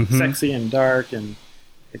mm-hmm. sexy and dark and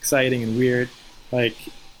exciting and weird. I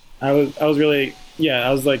was really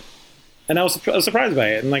I was and I was surprised by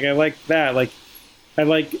it, and I like that. I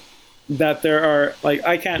like that there are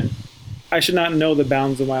I should not know the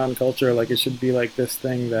bounds of my own culture. It should be this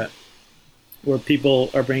thing where people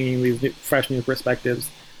are bringing these fresh new perspectives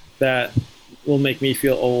that will make me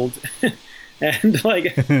feel old and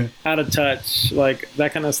out of touch.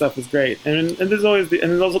 That kind of stuff is great. And there's always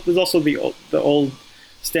there's also the old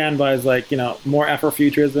standbys, more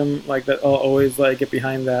Afrofuturism, that I'll always get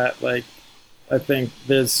behind that. I think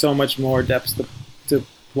there's so much more depth to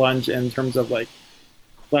plunge in terms of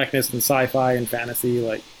Blackness and sci-fi and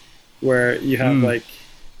fantasy, where you have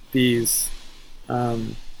these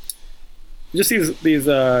just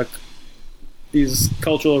these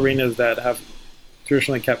cultural arenas that have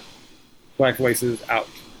traditionally kept Black voices out,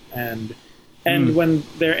 and when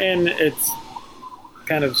they're in, it's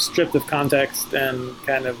kind of stripped of context, and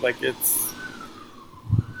kind of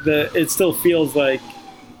it still feels like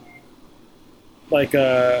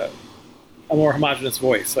a more homogenous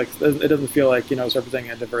voice. It doesn't feel like it's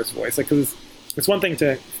representing a diverse voice. Because it's one thing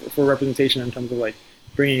for representation in terms of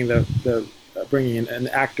bringing bringing an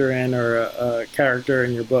actor in or a character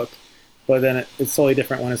in your book, but then it's totally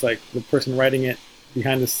different when it's the person writing it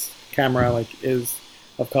behind this camera is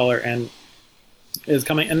of color and is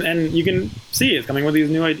coming, and you can see it's coming with these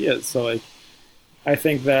new ideas. So I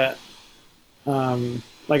think that last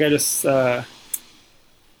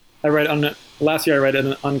year I read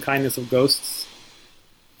An Unkindness of Ghosts,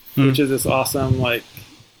 which is this awesome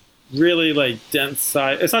really dense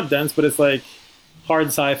it's not dense, but it's hard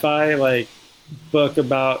sci-fi book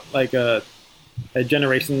about a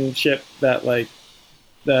generation ship that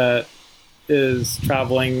that is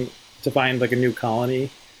traveling to find a new colony,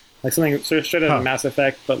 something sort of straight out of Mass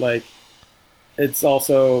Effect, but it's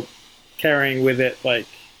also carrying with it a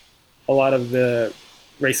lot of the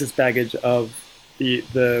racist baggage of the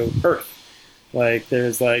Earth.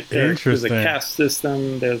 There's a caste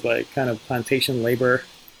system, there's kind of plantation labor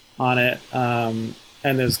on it, and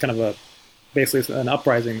there's kind of basically an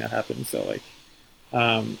uprising that happens. So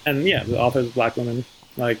and the author's a Black woman,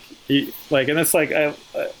 and it's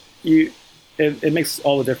it makes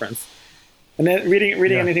all the difference. And then reading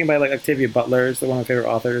anything by Octavia Butler is one of my favorite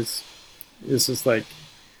authors. It's just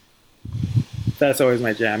that's always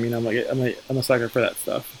my jam. I'm a sucker for that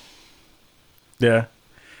stuff. Yeah.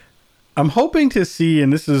 I'm hoping to see,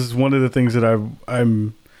 and this is one of the things that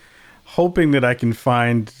I'm hoping that I can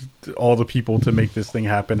find all the people to make this thing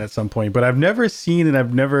happen at some point. But I've never seen and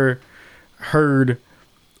I've never heard,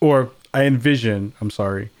 or I envision, I'm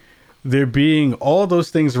sorry, there being all those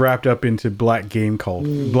things wrapped up into black game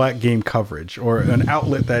coverage, or an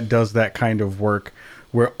outlet that does that kind of work,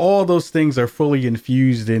 where all those things are fully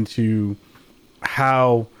infused into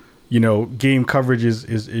how, game coverage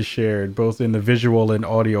is shared, both in the visual and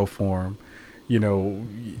audio form.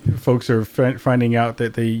 Folks are finding out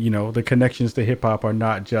that the connections to hip hop are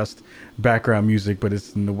not just background music, but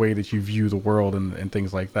it's in the way that you view the world and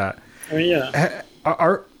things like that. I mean, yeah.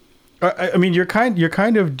 You're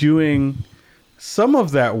kind of doing some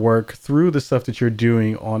of that work through the stuff that you're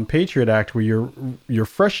doing on Patriot Act, where you're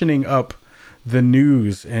freshening up the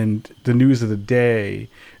news and the news of the day,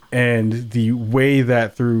 and the way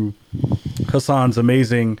that through Hassan's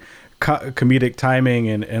amazing comedic timing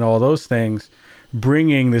and all those things,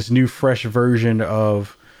 bringing this new fresh version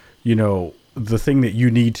of the thing that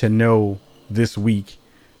you need to know this week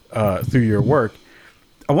through your work.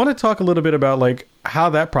 I want to talk a little bit about like how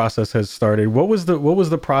that process has started. What was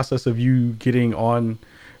the process of you getting on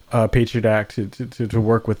Patriot Act to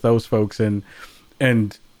work with those folks, and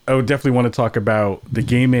I would definitely want to talk about the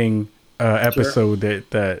gaming episode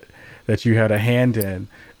that you had a hand in.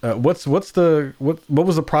 What was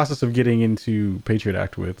the process of getting into Patriot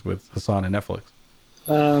Act with Hassan and Netflix?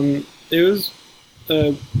 It was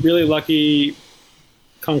a really lucky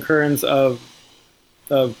concurrence of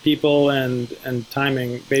people and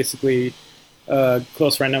timing. Basically, a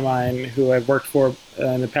close friend of mine who I've worked for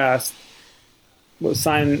in the past was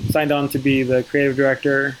signed on to be the creative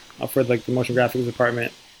director for like the motion graphics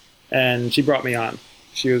department, and she brought me on.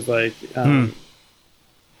 She was like, "I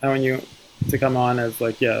want you to come on as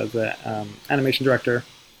the animation director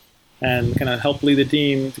and kind of help lead the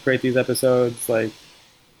team to create these episodes."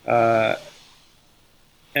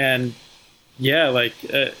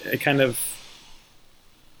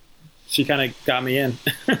 She kind of got me in.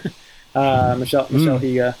 Michelle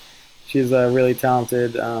Higa, she's a really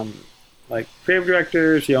talented creative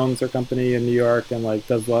director. She owns her company in New York and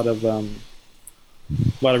does a lot of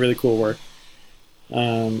really cool work.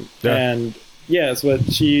 So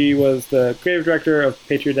she was the creative director of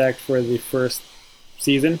Patriot Act for the first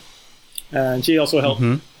season, and she also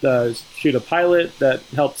helped shoot a pilot that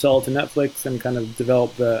helped sell to Netflix and kind of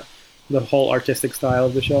develop the whole artistic style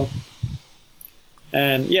of the show.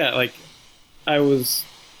 And I was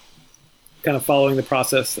kind of following the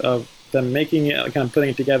process of them making it, kind of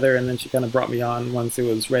putting it together, and then she kind of brought me on once it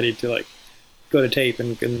was ready to go to tape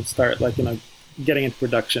and start getting into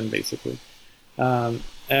production basically.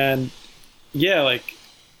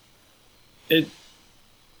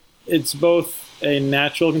 It's both a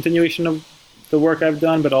natural continuation of the work I've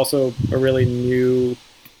done, but also a really new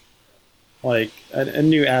a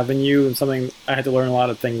new avenue, and something I had to learn a lot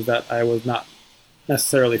of things that I was not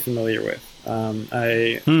necessarily familiar with.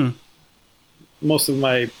 Most of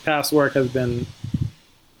my past work has been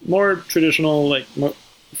more traditional,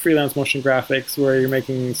 freelance motion graphics, where you're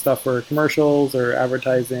making stuff for commercials or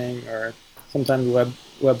advertising or sometimes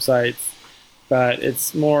websites. But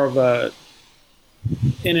it's more of a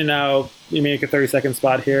in and out. You make a 30-second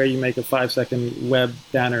spot here, you make a 5-second web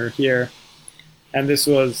banner here, and this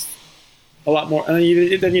was a lot more. And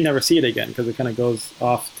then you never see it again because it kind of goes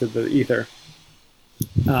off to the ether.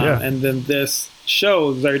 And then this show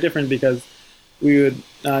is very different because we would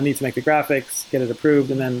need to make the graphics, get it approved,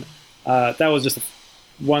 and then that was just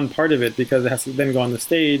one part of it because it has to then go on the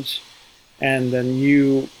stage, and then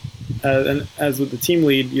you, and as with the team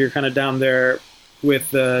lead, you're kind of down there with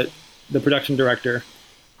the production director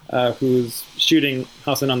who's shooting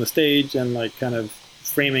Hassan on the stage and kind of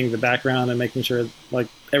framing the background and making sure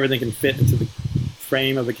everything can fit into the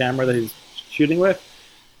frame of the camera that he's shooting with.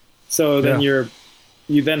 So then you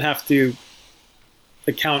then have to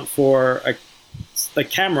account for a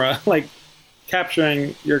camera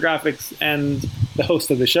capturing your graphics and the host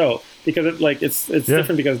of the show, because it's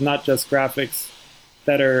different, because not just graphics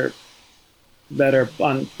that are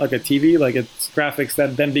on a TV, it's graphics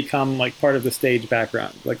that then become part of the stage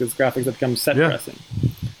background, it's graphics that become set dressing.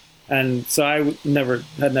 And so I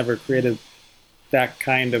had never created that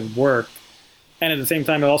kind of work, and at the same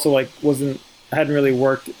time I also hadn't really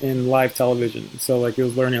worked in live television, so it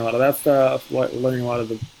was learning a lot of that stuff, learning a lot of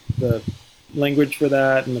the language for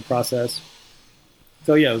that and the process.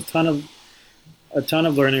 So it was a ton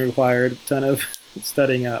of learning required, a ton of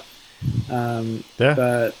studying up.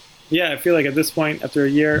 But I feel at this point, after a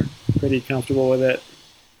year, pretty comfortable with it.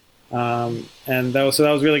 And that was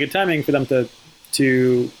really good timing for them to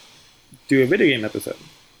do a video game episode.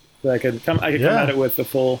 So I could come at it with the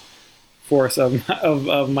full force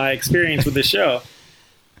of my experience with the show.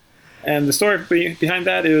 And the story behind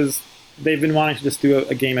that is they've been wanting to just do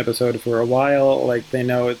a game episode for a while. Like they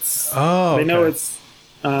know it's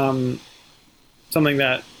something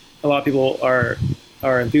that a lot of people are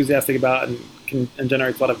enthusiastic about and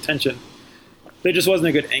generates a lot of attention. There just wasn't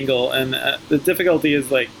a good angle, and the difficulty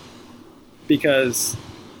is like because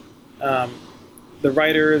the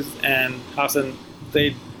writers and Hassan,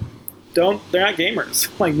 they're not gamers.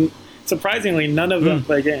 Like surprisingly, none of them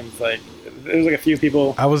play games. Like there's like a few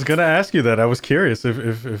people. I was gonna ask you that. I was curious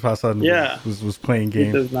if Hassan was playing games.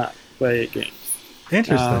 He does not play games.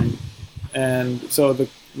 Interesting. And so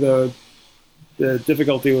the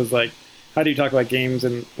difficulty was like, how do you talk about games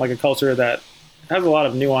and like a culture that has a lot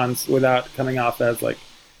of nuance without coming off as like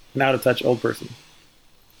an out of touch old person?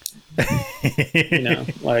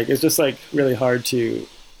 Like it's just like really hard to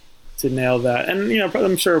nail that. And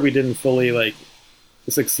I'm sure we didn't fully like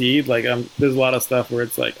succeed. Like there's a lot of stuff where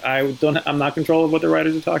it's like I'm not in control of what the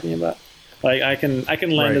writers are talking about. Like I can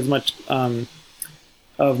lend as much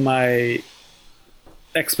of my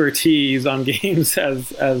expertise on games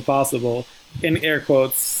as possible, in air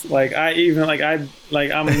quotes. Like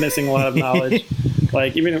I'm missing a lot of knowledge.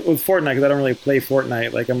 Like even with Fortnite, because I don't really play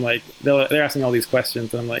Fortnite. Like I'm like they're asking all these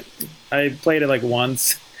questions, and I'm like I played it like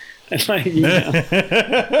once. And like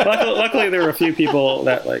luckily there were a few people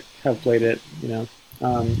that like have played it.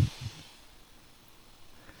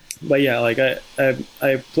 But yeah, like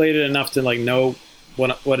I played it enough to like know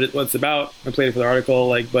what it's about. I played it for the article,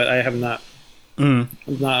 like, but I have not. I'm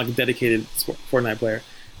not like a dedicated Fortnite player.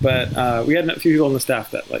 But we had a few people on the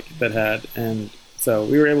staff that had, and so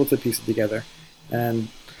we were able to piece it together. And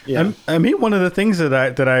yeah, I mean, one of the things that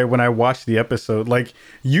I when I watched the episode, like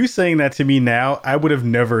you saying that to me now, I would have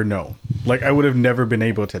never known. Like I would have never been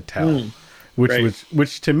able to tell,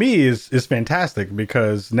 which to me is fantastic,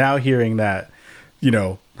 because now hearing that,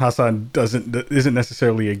 Hassan isn't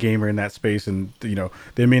necessarily a gamer in that space, and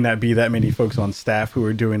there may not be that many folks on staff who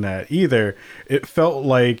are doing that either. It felt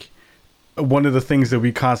like one of the things that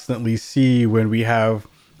we constantly see when we have,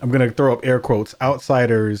 I'm going to throw up air quotes,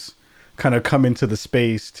 outsiders kind of come into the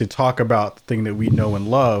space to talk about the thing that we know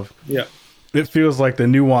and love. Yeah. It feels like the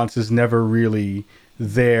nuance is never really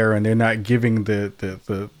there, and they're not giving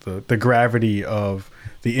the gravity of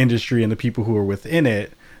the industry and the people who are within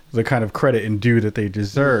it the kind of credit and due that they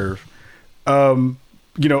deserve. Having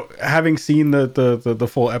seen the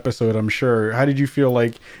full episode, I'm sure, how did you feel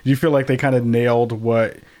like? Do you feel like they kind of nailed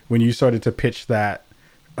when you started to pitch that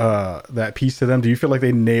piece to them? Do you feel like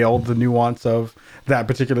they nailed the nuance of that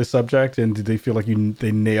particular subject, and did they feel like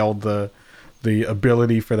they nailed the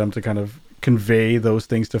ability for them to kind of convey those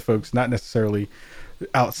things to folks, not necessarily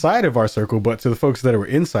outside of our circle, but to the folks that were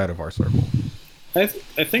inside of our circle? I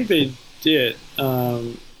think they did.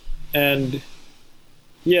 And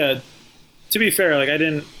yeah, to be fair, like I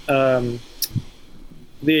didn't.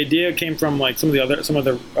 The idea came from like some of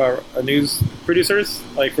the news producers,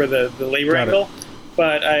 like for the labor angle.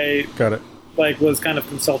 But I got it. Like was kind of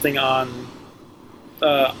consulting on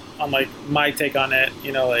like my take on it.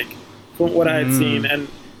 Like from what I had seen, and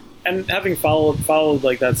having followed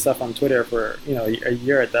like that stuff on Twitter for a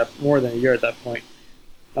year more than a year at that point.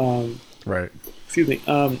 Right. Excuse me.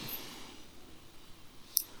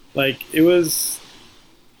 Like it was,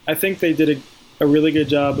 I think they did a really good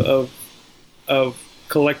job of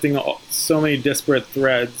collecting so many disparate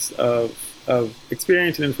threads of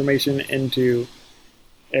experience and information into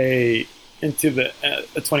a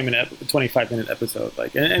 25-minute episode,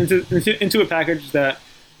 like and into a package that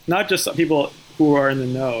not just people who are in the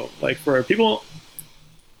know, like for people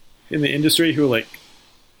in the industry who like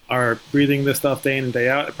are breathing this stuff day in and day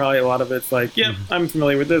out. Probably a lot of it's like, yeah, I'm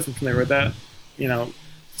familiar with this, I'm familiar with that,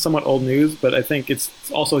 somewhat old news, but I think it's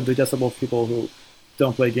also digestible for people who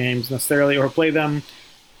don't play games necessarily, or play them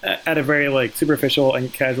at a very like superficial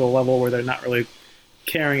and casual level where they're not really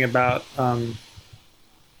caring about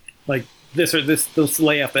like this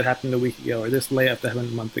layoff that happened a week ago, or this layoff that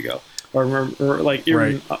happened a month ago, or like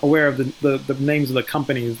even aware of the names of the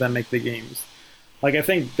companies that make the games. Like I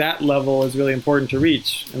think that level is really important to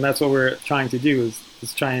reach, and that's what we're trying to do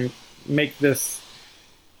is try and make this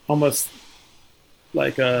almost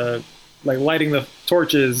like lighting the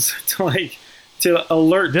torches to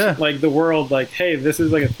alert like the world, like, hey, this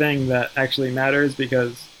is like a thing that actually matters,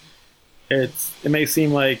 because it may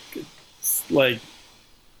seem like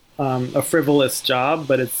a frivolous job,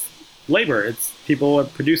 but it's labor. It's people are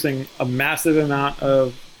producing a massive amount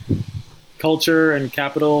of culture and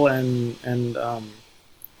capital and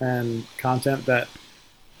and content that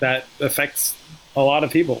affects a lot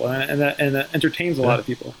of people and that entertains a lot of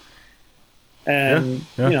people. And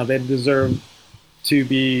you know, they deserve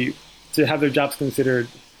to have their jobs considered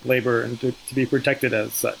labor and to be protected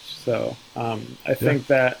as such. So I think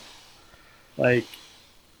that, like,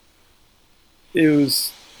 it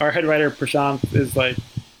was our head writer Prashant is like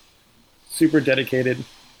super dedicated,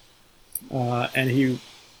 and he,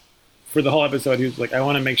 for the whole episode, he was like, I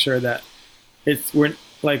want to make sure that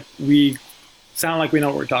we sound like we know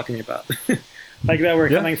what we're talking about. Like that we're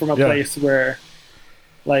coming from a place where,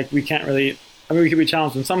 like, we can't really, I mean, we could be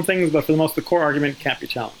challenged in some things, but for the most, the core argument can't be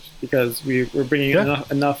challenged because we're bringing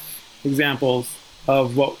enough examples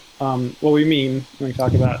of what we mean when we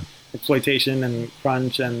talk about exploitation and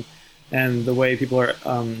crunch and the way people are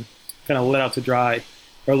kind of let out to dry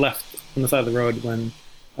or left on the side of the road when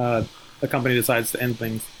a company decides to end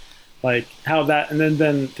things. Like how that, and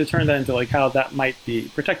then to turn that into like how that might be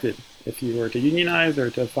protected if you were to unionize or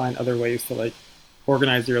to find other ways to like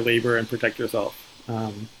organize your labor and protect yourself.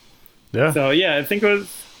 So yeah, I think it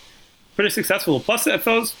was pretty successful. Plus, it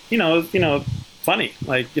feels funny.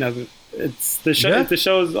 Like, it's the show. Yeah. The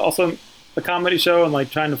show is also a comedy show, and like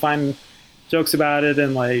trying to find jokes about it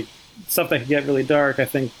and like stuff that could get really dark. I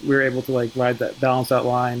think we were able to like balance that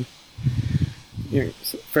line,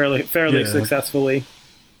 fairly successfully.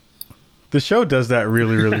 The show does that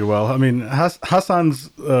really, really well. I mean, Hassan's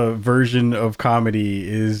version of comedy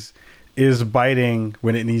is biting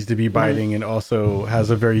when it needs to be biting, and also has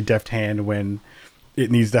a very deft hand when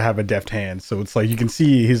it needs to have a deft hand. So it's like you can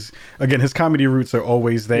see his comedy roots are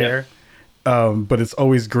always there, but it's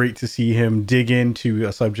always great to see him dig into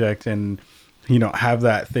a subject and have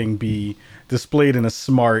that thing be displayed in a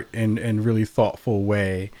smart and really thoughtful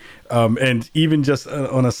way. And even just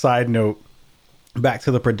on a side note, back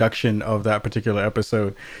to the production of that particular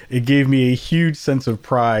episode, it gave me a huge sense of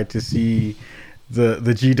pride to see the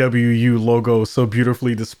GWU logo so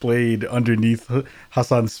beautifully displayed underneath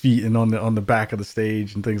Hassan's feet and on the back of the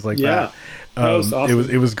stage and things like that. That was awesome.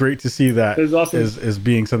 It was great to see that awesome. as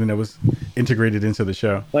being something that was integrated into the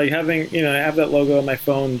show. Like having I have that logo on my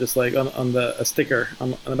phone, just like on a sticker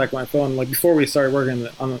on the back of my phone, like before we started working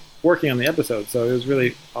on the episode. So it was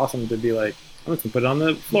really awesome to be like, I'm just gonna put it on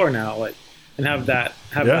the floor now, like, and have that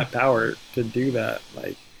power to do that,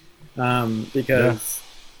 like, because.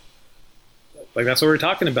 Like that's what we're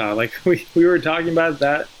talking about. Like we were talking about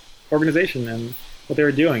that organization and what they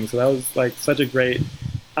were doing. So that was like such a great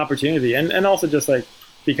opportunity. And also just like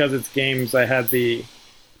because it's games, I had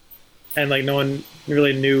and like no one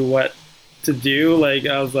really knew what to do. Like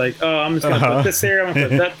I was like, oh, I'm just gonna put this here, I'm gonna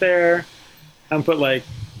put that there. I'm gonna put like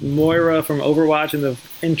Moira from Overwatch in the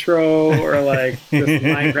intro, or like this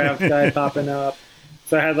Minecraft guy popping up.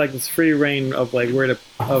 So I had like this free reign of like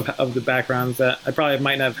of the backgrounds that I probably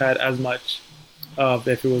might not have had as much of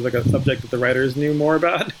if it was like a subject that the writers knew more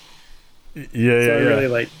about. Really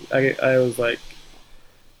like I was like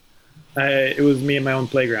it was me and my own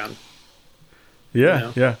playground.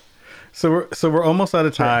 Yeah. So we're almost out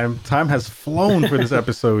of time. Time has flown for this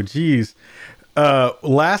episode. Jeez.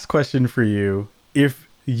 Last question for you: if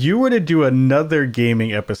you were to do another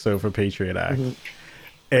gaming episode for Patriot Act,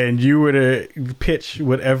 and you were to pitch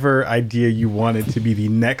whatever idea you wanted to be the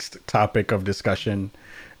next topic of discussion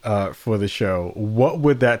for the show, what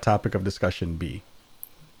would that topic of discussion be?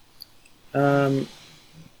 The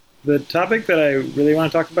topic that I really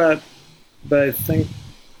want to talk about, but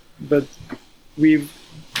we've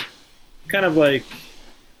kind of like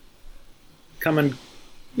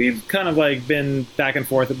been back and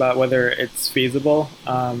forth about whether it's feasible,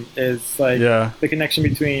 is like the connection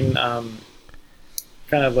between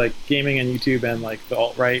kind of like gaming and YouTube and like the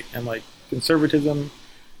alt-right and like conservatism,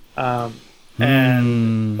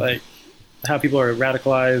 and like how people are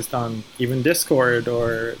radicalized on even Discord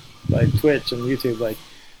or like Twitch and YouTube, like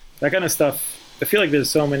that kind of stuff. I feel like there's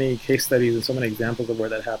so many case studies and so many examples of where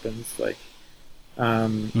that happens, like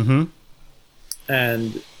and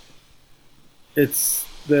it's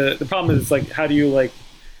the problem is like how do you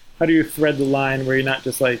thread the line where you're not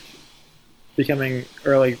just like becoming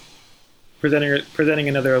or like presenting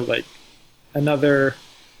another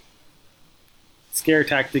scare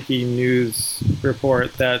tactic-y news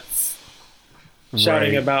report that's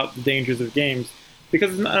shouting about the dangers of games,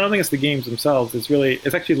 because I don't think it's the games themselves. It's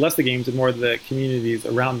actually less the games and more the communities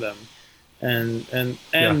around them, and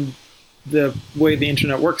the way the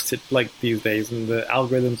internet works like these days, and the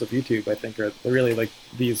algorithms of YouTube, I think, are really like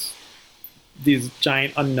these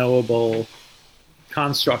giant unknowable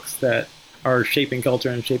constructs that are shaping culture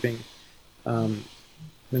and shaping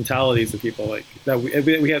mentalities of people, like that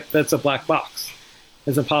we have. That's a black box.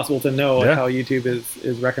 it's impossible to know like, how YouTube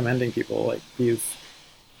is recommending people like these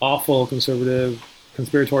awful conservative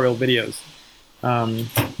conspiratorial videos.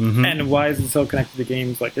 And why is it so connected to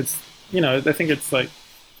games? Like it's, I think it's like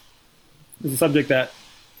it's a subject that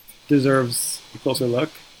deserves a closer look.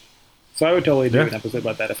 So I would totally do an episode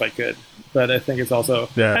about that if I could. But I think it's also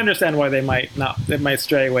I understand why they might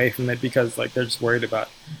stray away from it because like they're just worried about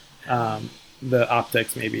the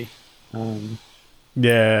optics maybe.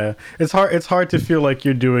 It's hard to feel like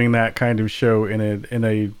you're doing that kind of show in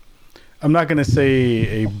a I'm not going to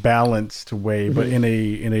say a balanced way, but in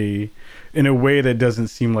a way that doesn't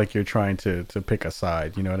seem like you're trying to pick a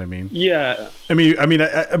side. You know what I mean? Yeah.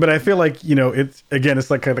 But I feel like, it's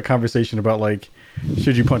like the conversation about like,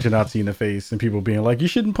 should you punch a Nazi in the face, and people being like, you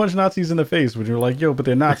shouldn't punch Nazis in the face, when you're like, yo, but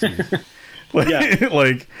they're Nazis. Like,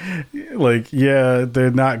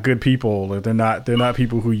 they're not good people. Like, they're not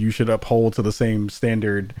people who you should uphold to the same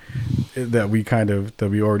standard that we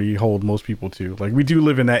already hold most people to. Like, we do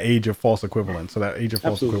live in that age of false equivalence. So that age of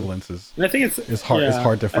false equivalence is, and I think it's hard. It's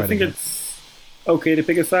hard to fight. I think it's okay to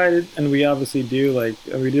pick a side, and we obviously do. Like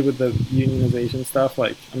we did with the unionization stuff.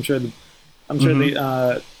 Like I'm sure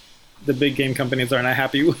the big game companies are not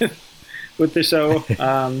happy with the show.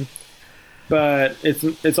 But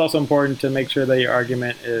it's also important to make sure that your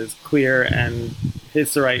argument is clear and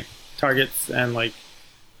hits the right targets. And like,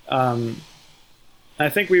 I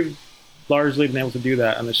think we've largely been able to do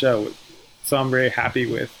that on the show. So I'm very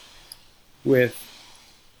happy with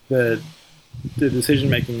the decision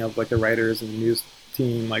making of like the writers and the news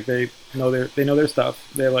team. Like they know their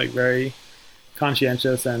stuff. They're like very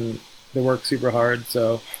conscientious and they work super hard.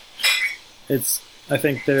 So I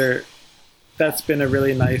think that's been a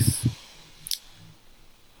really nice.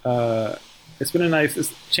 It's been a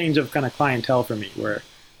nice change of kind of clientele for me, where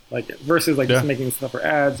like versus like just making stuff for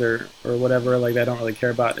ads or whatever, like I don't really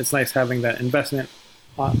care about. It's nice having that investment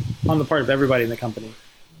on the part of everybody in the company,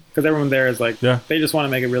 because everyone there is like they just want to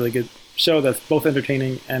make a really good show that's both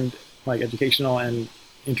entertaining and like educational and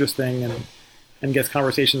interesting and gets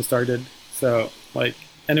conversation started. So like,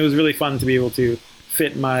 and it was really fun to be able to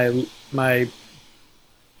fit my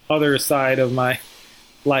other side of my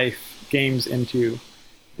life, games, into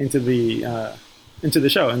the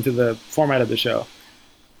show, into the format of the show,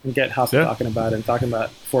 and get House talking about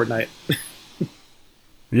Fortnite.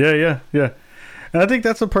 Yeah. And I think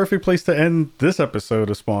that's a perfect place to end this episode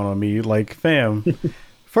of Spawn on Me. Like, fam,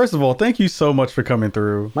 first of all, thank you so much for coming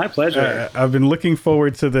through. My pleasure. I've been looking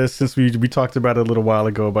forward to this since we talked about it a little while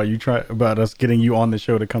ago about us getting you on the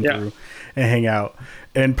show to come through and hang out.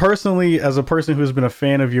 And personally, as a person who's been a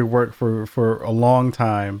fan of your work for a long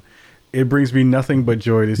time, it brings me nothing but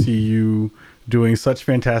joy to see you doing such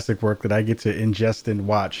fantastic work that I get to ingest and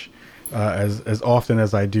watch as often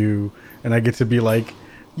as I do. And I get to be like,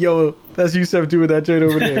 yo, that's Yusef doing that joint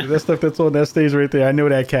over there. That stuff that's on that stage right there. I know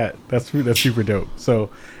that cat. That's super dope. So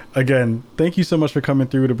again, thank you so much for coming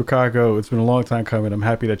through to Chicago. It's been a long time coming. I'm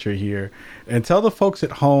happy that you're here. And tell the folks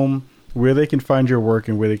at home where they can find your work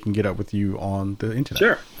and where they can get up with you on the internet.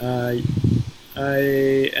 Sure. I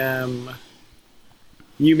am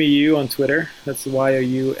YumeYou on Twitter. That's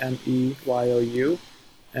YOUMEYOU.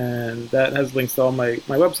 And that has links to all my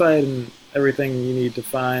website and everything you need to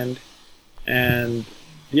find. And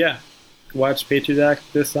yeah, watch Patriot Act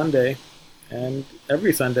this Sunday and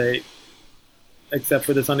every Sunday, except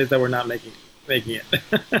for the Sundays that we're not making it.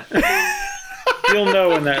 You'll know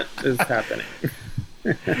when that is happening.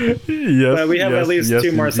 Yes, but we have at least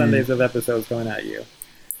two more Sundays of episodes going at you.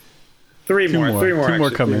 Three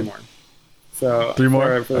more coming. So 3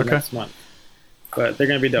 more for the next month. But they're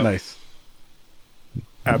going to be dope. Nice.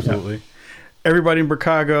 Absolutely. Yeah. Everybody in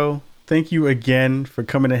Chicago, thank you again for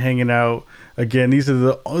coming and hanging out. Again, this is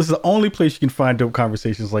the only place you can find dope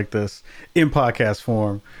conversations like this in podcast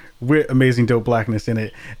form with amazing dope blackness in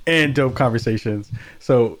it and dope conversations.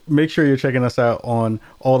 So make sure you're checking us out on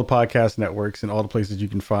all the podcast networks and all the places you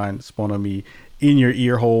can find Spawn on Me in your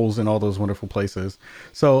ear holes and all those wonderful places.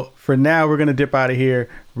 So for now, we're going to dip out of here.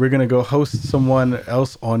 We're going to go host someone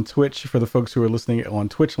else on Twitch for the folks who are listening on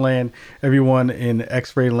Twitch land. Everyone in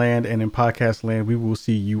X-Ray land and in podcast land, we will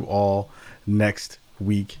see you all next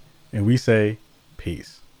week. And we say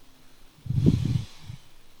peace.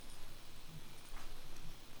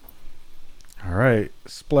 All right.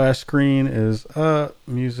 Splash screen is up.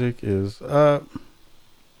 Music is up.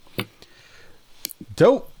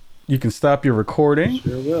 Dope. You can stop your recording.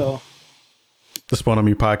 Sure will. The Spawn on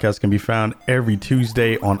Me podcast can be found every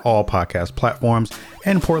Tuesday on all podcast platforms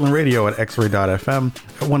and Portland Radio at xray.fm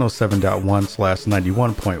at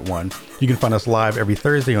 107.1/91.1. You can find us live every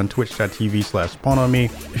Thursday on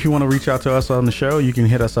twitch.tv/SpawnOnMe. If you want to reach out to us on the show, you can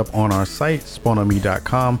hit us up on our site,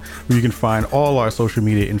 spawnonme.com, where you can find all our social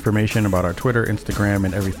media information about our Twitter, Instagram,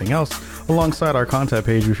 and everything else, alongside our contact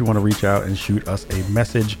page if you want to reach out and shoot us a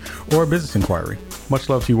message or a business inquiry. Much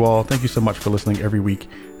love to you all. Thank you so much for listening every week,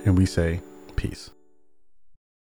 and we say peace.